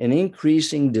see an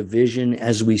increasing division,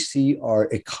 as we see our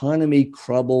economy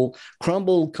crumble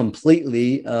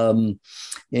completely,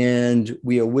 and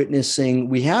we have witnessed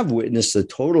the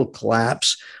total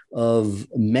collapse of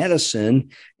medicine,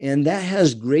 and that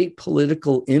has great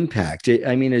political impact.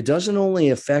 It doesn't only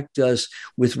affect us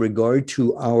with regard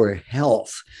to our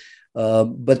health,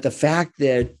 but the fact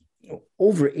that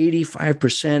over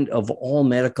 85% of all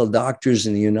medical doctors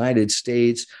in the United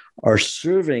States are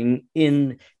serving,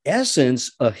 in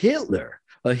essence, a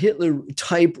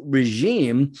Hitler-type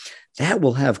regime, that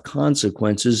will have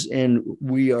consequences. And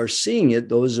we are seeing it,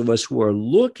 those of us who are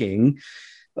looking,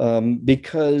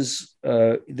 because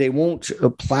they won't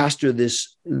plaster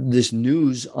this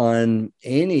news on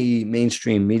any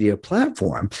mainstream media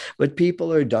platform. But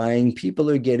people are dying, people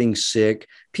are getting sick,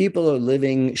 people are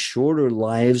living shorter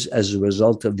lives as a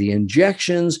result of the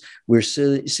injections. We're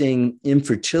seeing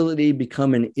infertility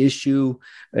become an issue,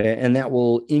 and that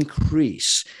will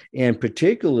increase, and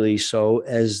particularly so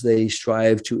as they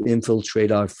strive to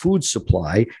infiltrate our food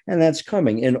supply, and that's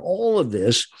coming. And all of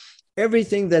this,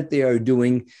 everything that they are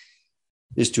doing,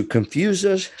 is to confuse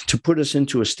us, to put us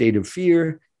into a state of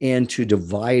fear, and to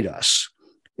divide us.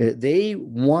 They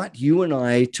want you and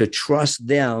I to trust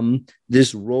them,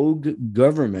 this rogue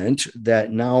government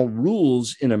that now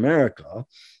rules in America,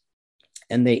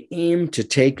 and they aim to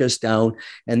take us down.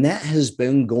 And that has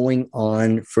been going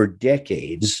on for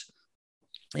decades.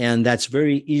 And that's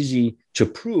very easy to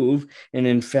prove. And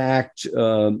in fact,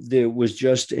 there was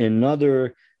just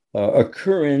another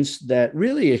occurrence that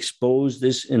really exposed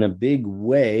this in a big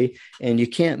way. And you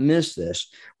can't miss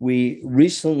this. We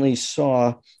recently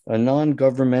saw a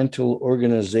non-governmental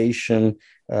organization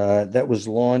that was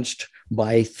launched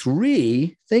by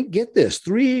get this,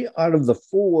 3 out of the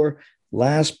 4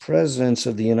 last presidents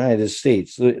of the United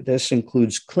States. This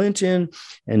includes Clinton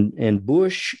and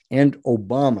Bush and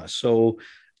Obama. So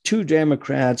 2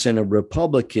 Democrats and a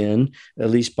Republican, at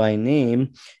least by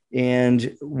name.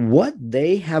 And what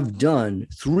they have done,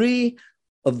 3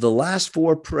 of the last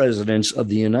 4 presidents of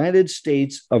the United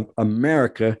States of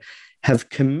America have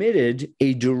committed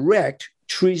a direct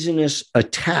treasonous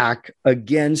attack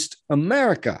against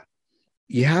America.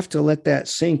 You have to let that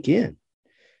sink in.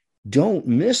 Don't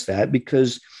miss that,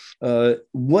 because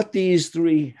what these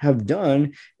 3 have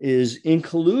done is, in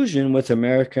collusion with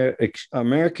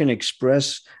American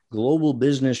Express, Global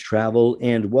Business Travel,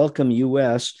 and Welcome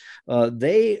US,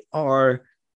 they are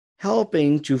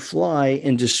helping to fly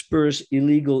and disperse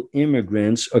illegal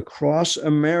immigrants across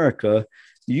America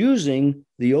using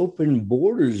the Open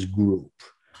Borders Group,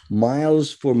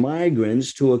 Miles for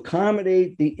Migrants, to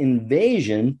accommodate the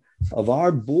invasion of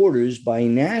our borders by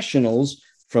nationals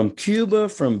from Cuba,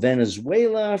 from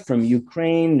Venezuela, from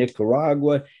Ukraine,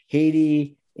 Nicaragua,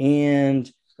 Haiti, and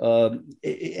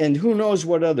who knows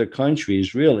what other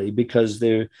countries, really, because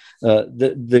they're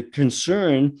the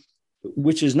concern,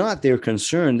 which is not their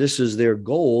concern, this is their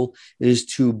goal, is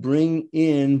to bring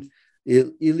in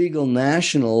illegal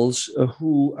nationals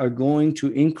who are going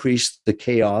to increase the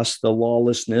chaos, the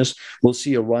lawlessness. We'll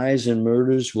see a rise in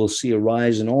murders. We'll see a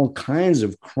rise in all kinds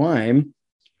of crime.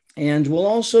 And we'll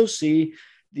also see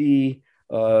the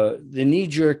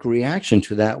knee-jerk reaction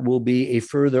to that will be a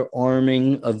further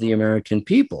arming of the American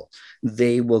people.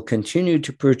 They will continue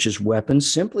to purchase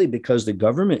weapons simply because the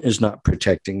government is not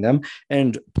protecting them.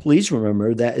 And please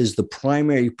remember, that is the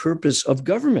primary purpose of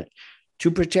government, to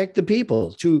protect the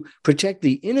people, to protect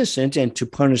the innocent, and to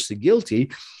punish the guilty.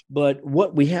 But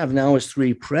what we have now is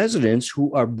 3 presidents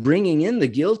who are bringing in the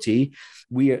guilty.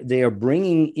 They are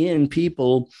bringing in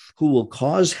people who will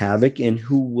cause havoc and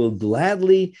who will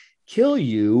gladly kill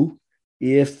you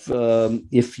if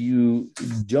you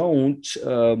don't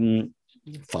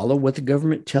follow what the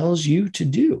government tells you to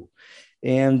do.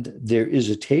 And there is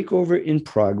a takeover in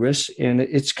progress, and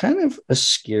it's kind of a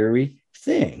scary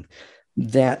thing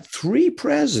that 3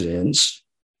 presidents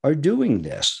are doing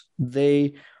this.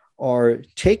 They are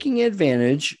taking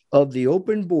advantage of the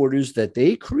open borders that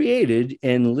they created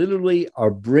and literally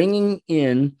are bringing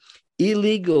in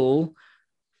illegal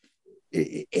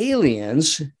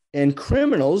aliens and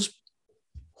criminals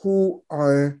who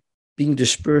are being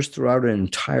dispersed throughout an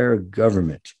entire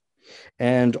government.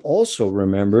 And also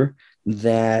remember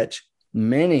that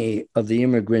many of the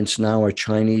immigrants now are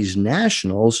Chinese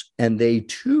nationals, and they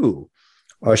too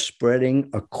are spreading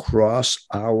across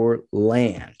our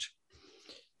land,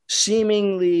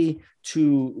 seemingly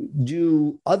to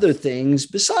do other things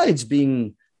besides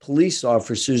being police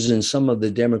officers in some of the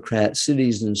Democrat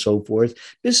cities and so forth,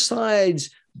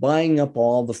 besides buying up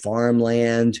all the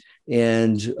farmland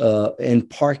and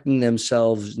parking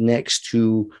themselves next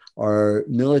to our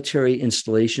military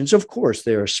installations. Of course,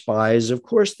 they are spies. Of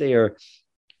course, they are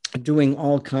doing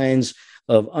all kinds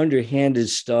of underhanded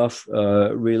stuff,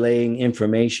 relaying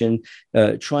information,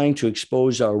 trying to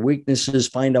expose our weaknesses,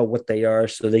 find out what they are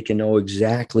so they can know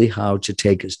exactly how to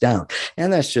take us down.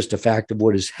 And that's just a fact of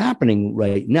what is happening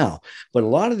right now. But a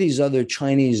lot of these other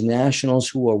Chinese nationals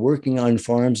who are working on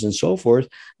farms and so forth,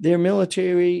 they're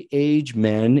military age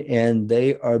men, and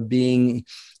they are being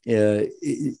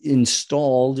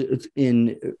installed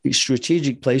in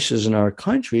strategic places in our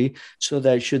country so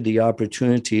that should the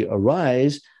opportunity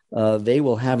arise, they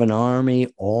will have an army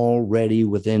already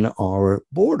within our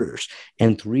borders.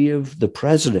 And 3 of the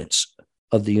presidents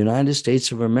of the United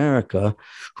States of America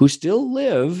who still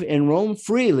live and roam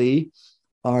freely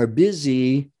are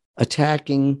busy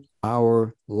attacking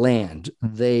our land.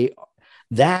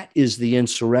 That is the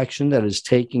insurrection that is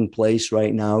taking place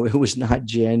right now. It was not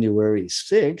January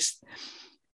 6th.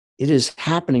 It is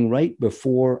happening right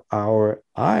before our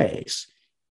eyes.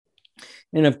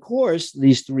 And of course,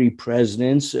 these 3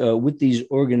 presidents with these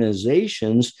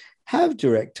organizations have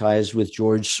direct ties with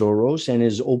George Soros and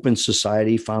his Open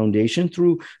Society Foundation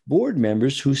through board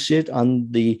members who sit on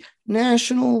the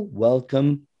National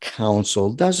Welcome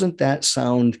counsel. Doesn't that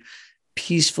sound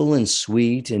peaceful and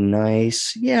sweet and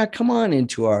nice? Yeah, come on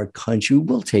into our country.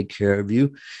 We'll take care of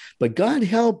you. But God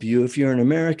help you if you're an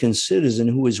American citizen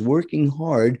who is working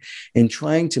hard and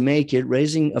trying to make it,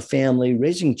 raising a family,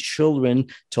 raising children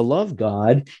to love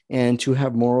God and to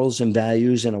have morals and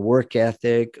values and a work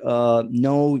ethic.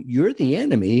 No, you're the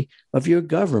enemy of your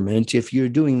government if you're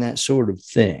doing that sort of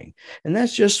thing. And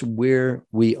that's just where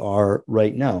we are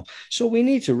right now. So we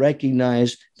need to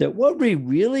recognize that what we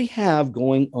really have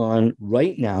going on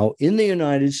right now in the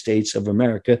United States of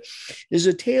America is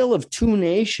a tale of two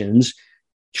nations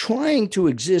trying to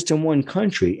exist in one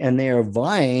country, and they are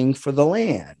vying for the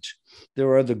land.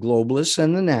 There are the globalists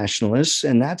and the nationalists,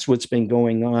 and that's what's been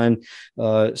going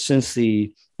on since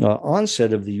the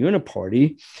onset of the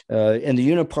Uniparty. And the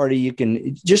Uniparty, you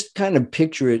can just kind of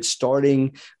picture it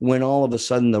starting when all of a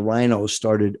sudden the rhinos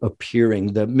started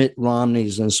appearing, the Mitt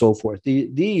Romneys and so forth.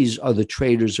 These are the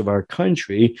traitors of our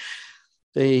country.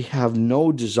 They have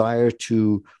no desire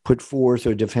to put forth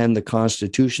or defend the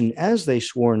Constitution as they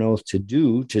swore an oath to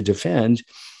do, to defend,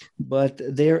 but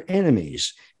they're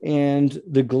enemies. And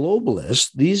the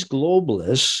globalists, these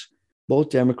globalists, both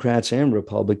Democrats and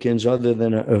Republicans, other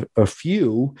than a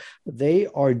few, they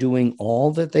are doing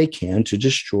all that they can to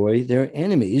destroy their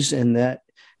enemies, and that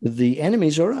the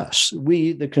enemies are us.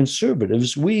 We, the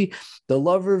conservatives, we, the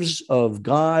lovers of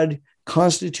God,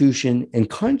 Constitution, and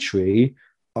country,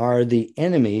 are the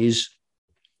enemies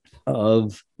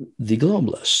of the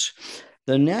globalists.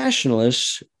 The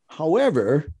nationalists,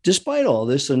 however, despite all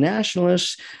this, the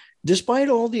nationalists, despite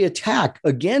all the attack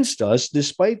against us,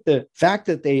 despite the fact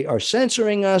that they are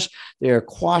censoring us, they are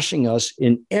quashing us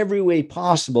in every way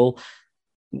possible,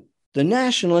 the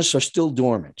nationalists are still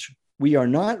dormant. We are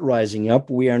not rising up.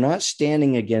 We are not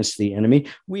standing against the enemy.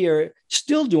 We are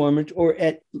still dormant, or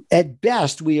at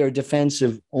best, we are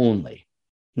defensive only.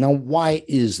 Now, why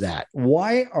is that?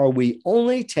 Why are we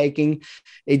only taking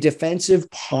a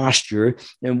defensive posture?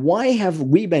 And why have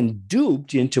we been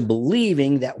duped into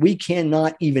believing that we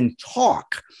cannot even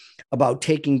talk about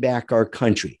taking back our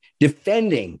country,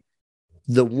 defending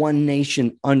the one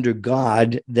nation under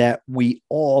God that we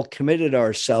all committed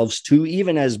ourselves to,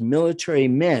 even as military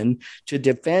men, to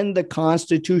defend the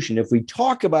Constitution? If we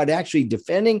talk about actually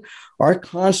defending our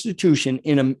Constitution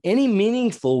in any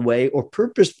meaningful way or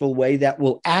purposeful way that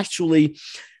will actually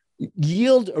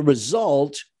yield a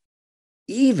result,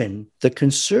 even the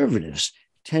conservatives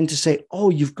tend to say, oh,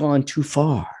 you've gone too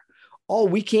far. Oh,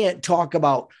 we can't talk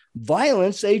about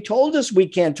violence. They told us we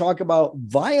can't talk about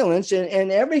violence,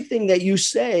 and everything that you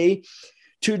say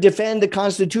to defend the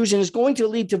Constitution is going to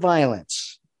lead to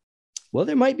violence. Well,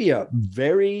 there might be a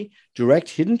very direct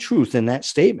hidden truth in that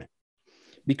statement,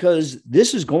 because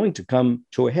this is going to come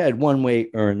to a head one way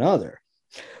or another.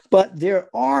 But there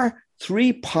are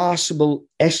three possible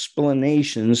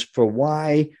explanations for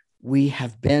why we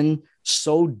have been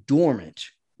so dormant.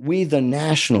 We, the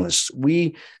nationalists,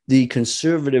 we, the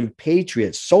conservative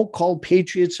patriots, so-called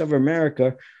patriots of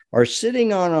America, are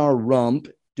sitting on our rump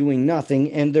doing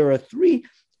nothing. And there are three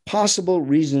possible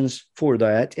reasons for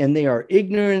that. And they are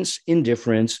ignorance,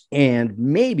 indifference, and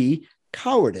maybe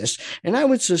cowardice. And I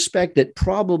would suspect that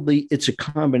probably it's a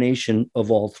combination of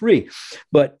all three.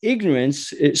 But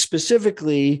ignorance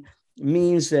specifically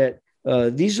means that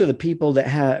these are the people that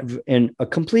have a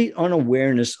complete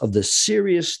unawareness of the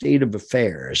serious state of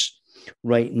affairs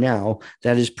right now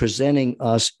that is presenting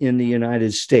us in the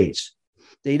United States.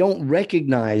 They don't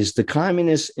recognize the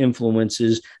communist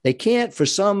influences. They can't, for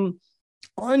some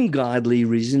ungodly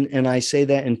reason, and I say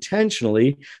that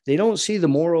intentionally, they don't see the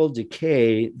moral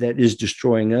decay that is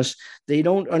destroying us. They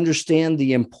don't understand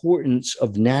the importance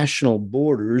of national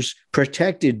borders,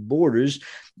 protected borders.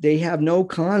 They have no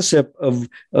concept of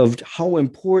how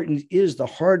important is the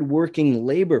hardworking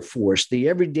labor force, the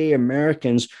everyday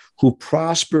Americans who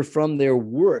prosper from their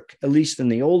work, at least in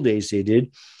the old days they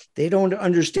did. They don't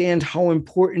understand how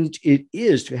important it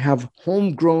is to have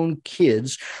homegrown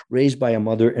kids raised by a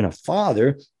mother and a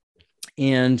father.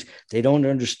 And they don't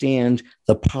understand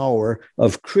the power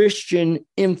of Christian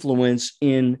influence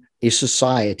in a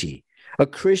society. A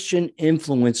Christian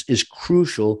influence is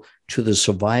crucial to the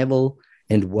survival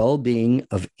and well-being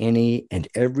of any and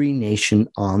every nation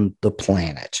on the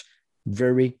planet.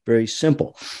 Very, very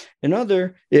simple.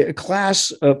 Another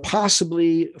class,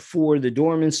 possibly for the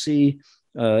dormancy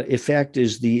effect,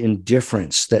 is the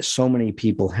indifference that so many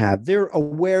people have. They're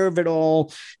aware of it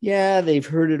all. Yeah, they've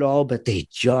heard it all, but they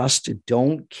just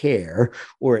don't care,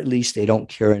 or at least they don't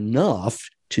care enough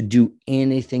to do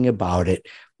anything about it.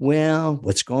 Well,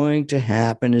 what's going to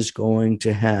happen is going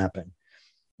to happen.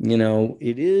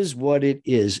 It is what it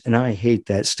is. And I hate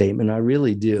that statement. I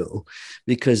really do,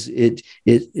 because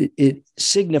it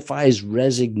signifies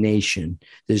resignation.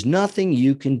 There's nothing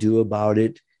you can do about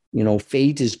it.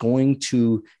 Fate is going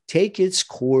to take its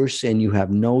course and you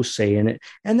have no say in it.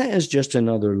 And that is just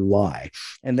another lie.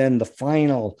 And then the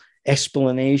final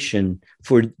explanation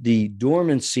for the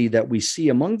dormancy that we see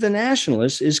among the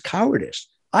nationalists is cowardice.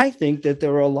 I think that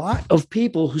there are a lot of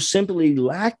people who simply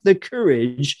lack the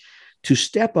courage to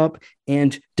step up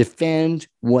and defend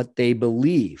what they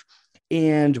believe.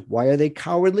 And why are they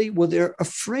cowardly? Well, they're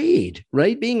afraid,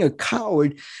 right? Being a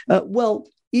coward,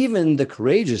 even the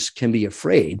courageous can be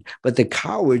afraid, but the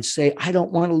cowards say, I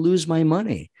don't want to lose my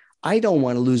money. I don't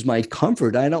want to lose my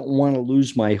comfort. I don't want to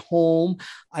lose my home.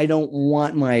 I don't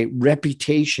want my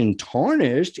reputation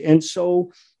tarnished. And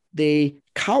so they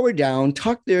cower down,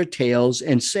 tuck their tails,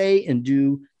 and say and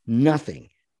do nothing,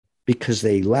 because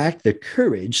they lack the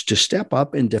courage to step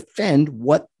up and defend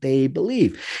what they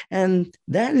believe. And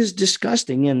that is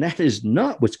disgusting. And that is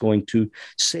not what's going to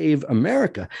save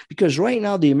America, because right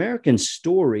now the American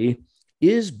story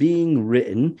is being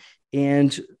written.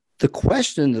 And the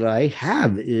question that I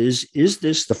have is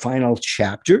this the final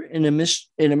chapter in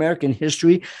American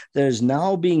history that is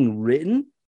now being written?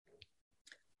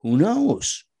 Who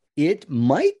knows? It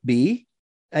might be.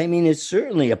 I mean, it's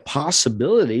certainly a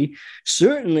possibility.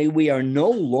 Certainly, we are no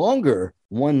longer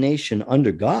one nation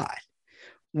under God.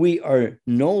 We are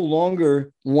no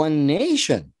longer one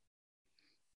nation.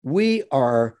 We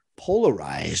are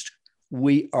polarized.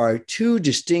 We are two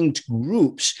distinct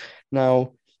groups.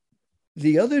 Now,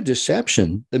 the other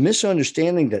deception, the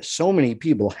misunderstanding that so many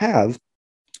people have,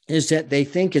 is that they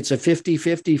think it's a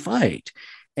 50-50 fight,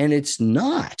 and it's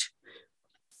not.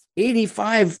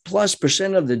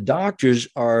 85+% of the doctors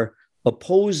are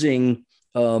opposing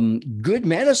good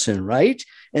medicine, right?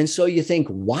 And so you think,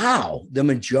 wow, the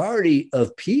majority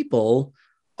of people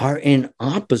are in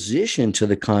opposition to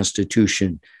the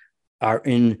Constitution, are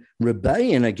in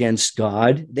rebellion against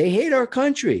God. They hate our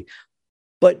country.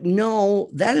 But no,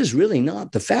 that is really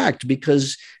not the fact,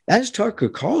 because as Tucker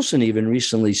Carlson even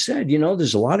recently said,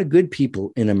 there's a lot of good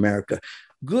people in America.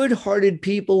 Good-hearted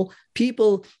people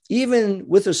even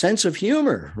with a sense of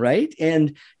humor, right?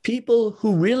 And people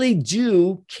who really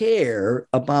do care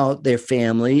about their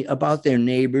family, about their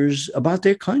neighbors, about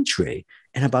their country,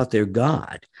 and about their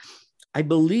God. I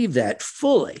believe that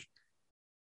fully.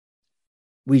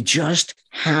 We just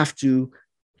have to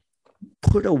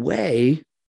put away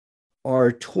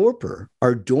our torpor,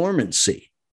 our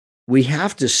dormancy. We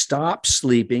have to stop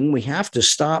sleeping. We have to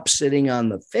stop sitting on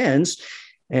the fence.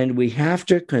 And we have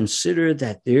to consider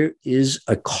that there is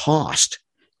a cost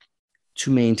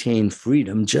to maintain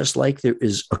freedom, just like there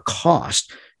is a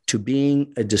cost to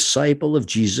being a disciple of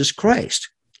Jesus Christ.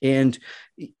 And,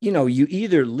 you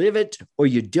either live it or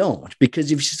you don't.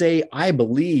 Because if you say, I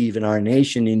believe in our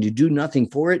nation, and you do nothing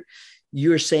for it,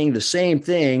 you're saying the same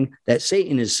thing that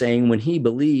Satan is saying when he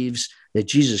believes that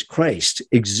Jesus Christ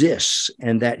exists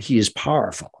and that he is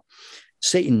powerful.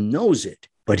 Satan knows it,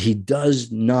 but he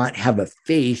does not have a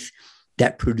faith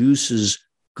that produces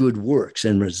good works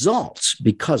and results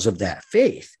because of that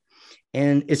faith.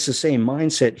 And it's the same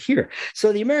mindset here.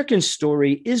 So the American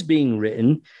story is being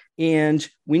written, and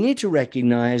we need to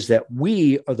recognize that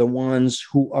we are the ones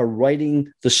who are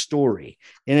writing the story.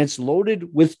 And it's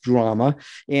loaded with drama,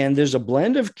 and there's a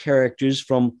blend of characters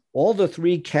from all the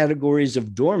three categories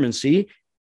of dormancy,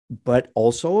 but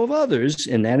also of others,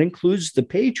 and that includes the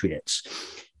Patriots.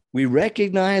 We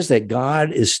recognize that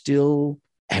God is still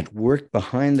at work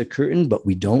behind the curtain, but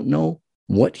we don't know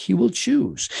what he will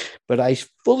choose. But I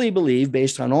fully believe,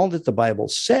 based on all that the Bible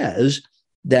says,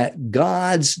 that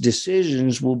God's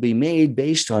decisions will be made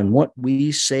based on what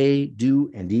we say,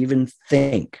 do, and even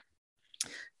think.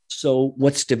 So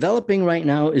what's developing right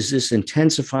now is this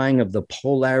intensifying of the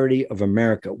polarity of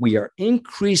America. We are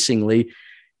increasingly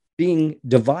being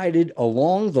divided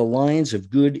along the lines of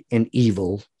good and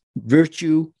evil,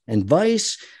 virtue and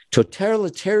vice,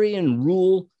 totalitarian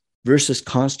rule versus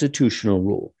constitutional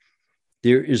rule.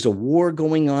 There is a war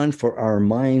going on for our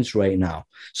minds right now.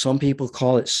 Some people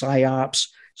call it psyops.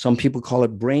 Some people call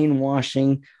it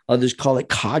brainwashing. Others call it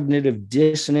cognitive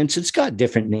dissonance. It's got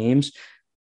different names.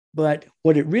 But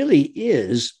what it really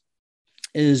is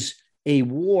a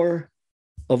war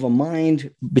of a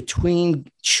mind between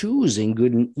choosing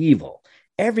good and evil.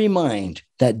 Every mind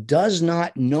that does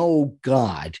not know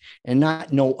God and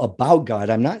not know about God,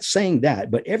 I'm not saying that,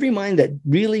 but every mind that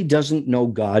really doesn't know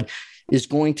God is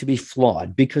going to be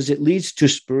flawed because it leads to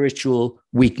spiritual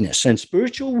weakness. And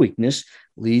spiritual weakness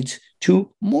leads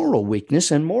to moral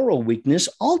weakness, and moral weakness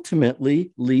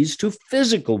ultimately leads to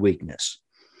physical weakness.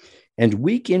 And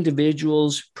weak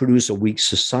individuals produce a weak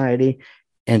society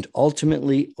and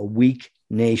ultimately a weak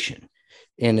nation.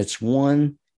 And it's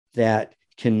one that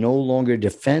can no longer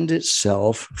defend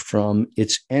itself from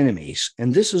its enemies.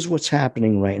 And this is what's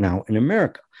happening right now in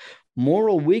America.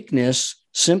 Moral weakness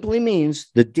simply means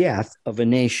the death of a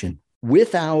nation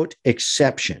without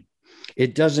exception.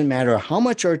 It doesn't matter how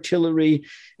much artillery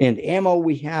and ammo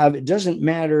we have. It doesn't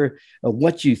matter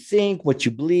what you think, what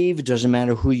you believe. It doesn't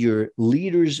matter who your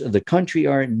leaders of the country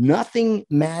are. Nothing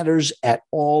matters at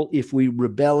all if we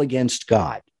rebel against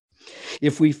God.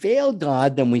 If we fail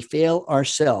God, then we fail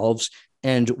ourselves,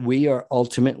 and we are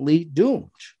ultimately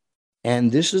doomed.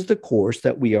 And this is the course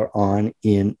that we are on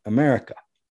in America.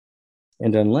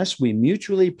 And unless we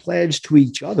mutually pledge to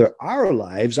each other our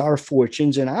lives, our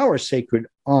fortunes, and our sacred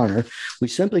honor, we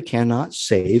simply cannot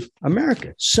save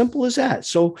America. Simple as that.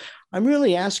 So I'm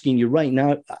really asking you right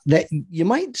now that you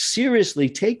might seriously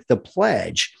take the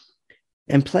pledge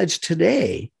and pledge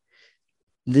today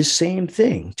the same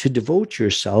thing, to devote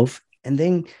yourself and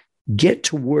then get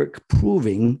to work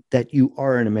proving that you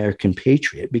are an American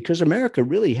patriot, because America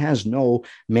really has no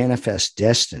manifest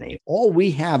destiny. All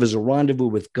we have is a rendezvous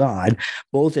with God,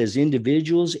 both as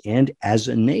individuals and as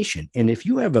a nation. And if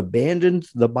you have abandoned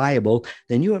the Bible,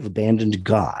 then you have abandoned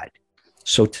God.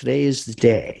 So today is the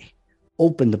day.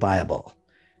 Open the Bible.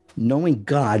 Knowing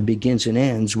God begins and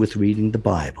ends with reading the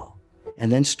Bible,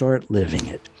 and then start living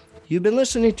it. You've been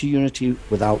listening to Unity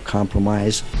Without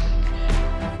Compromise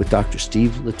with Dr.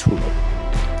 Steve Latulip.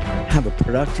 Have a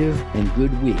productive and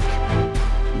good week.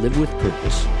 Live with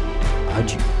purpose.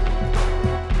 Adieu.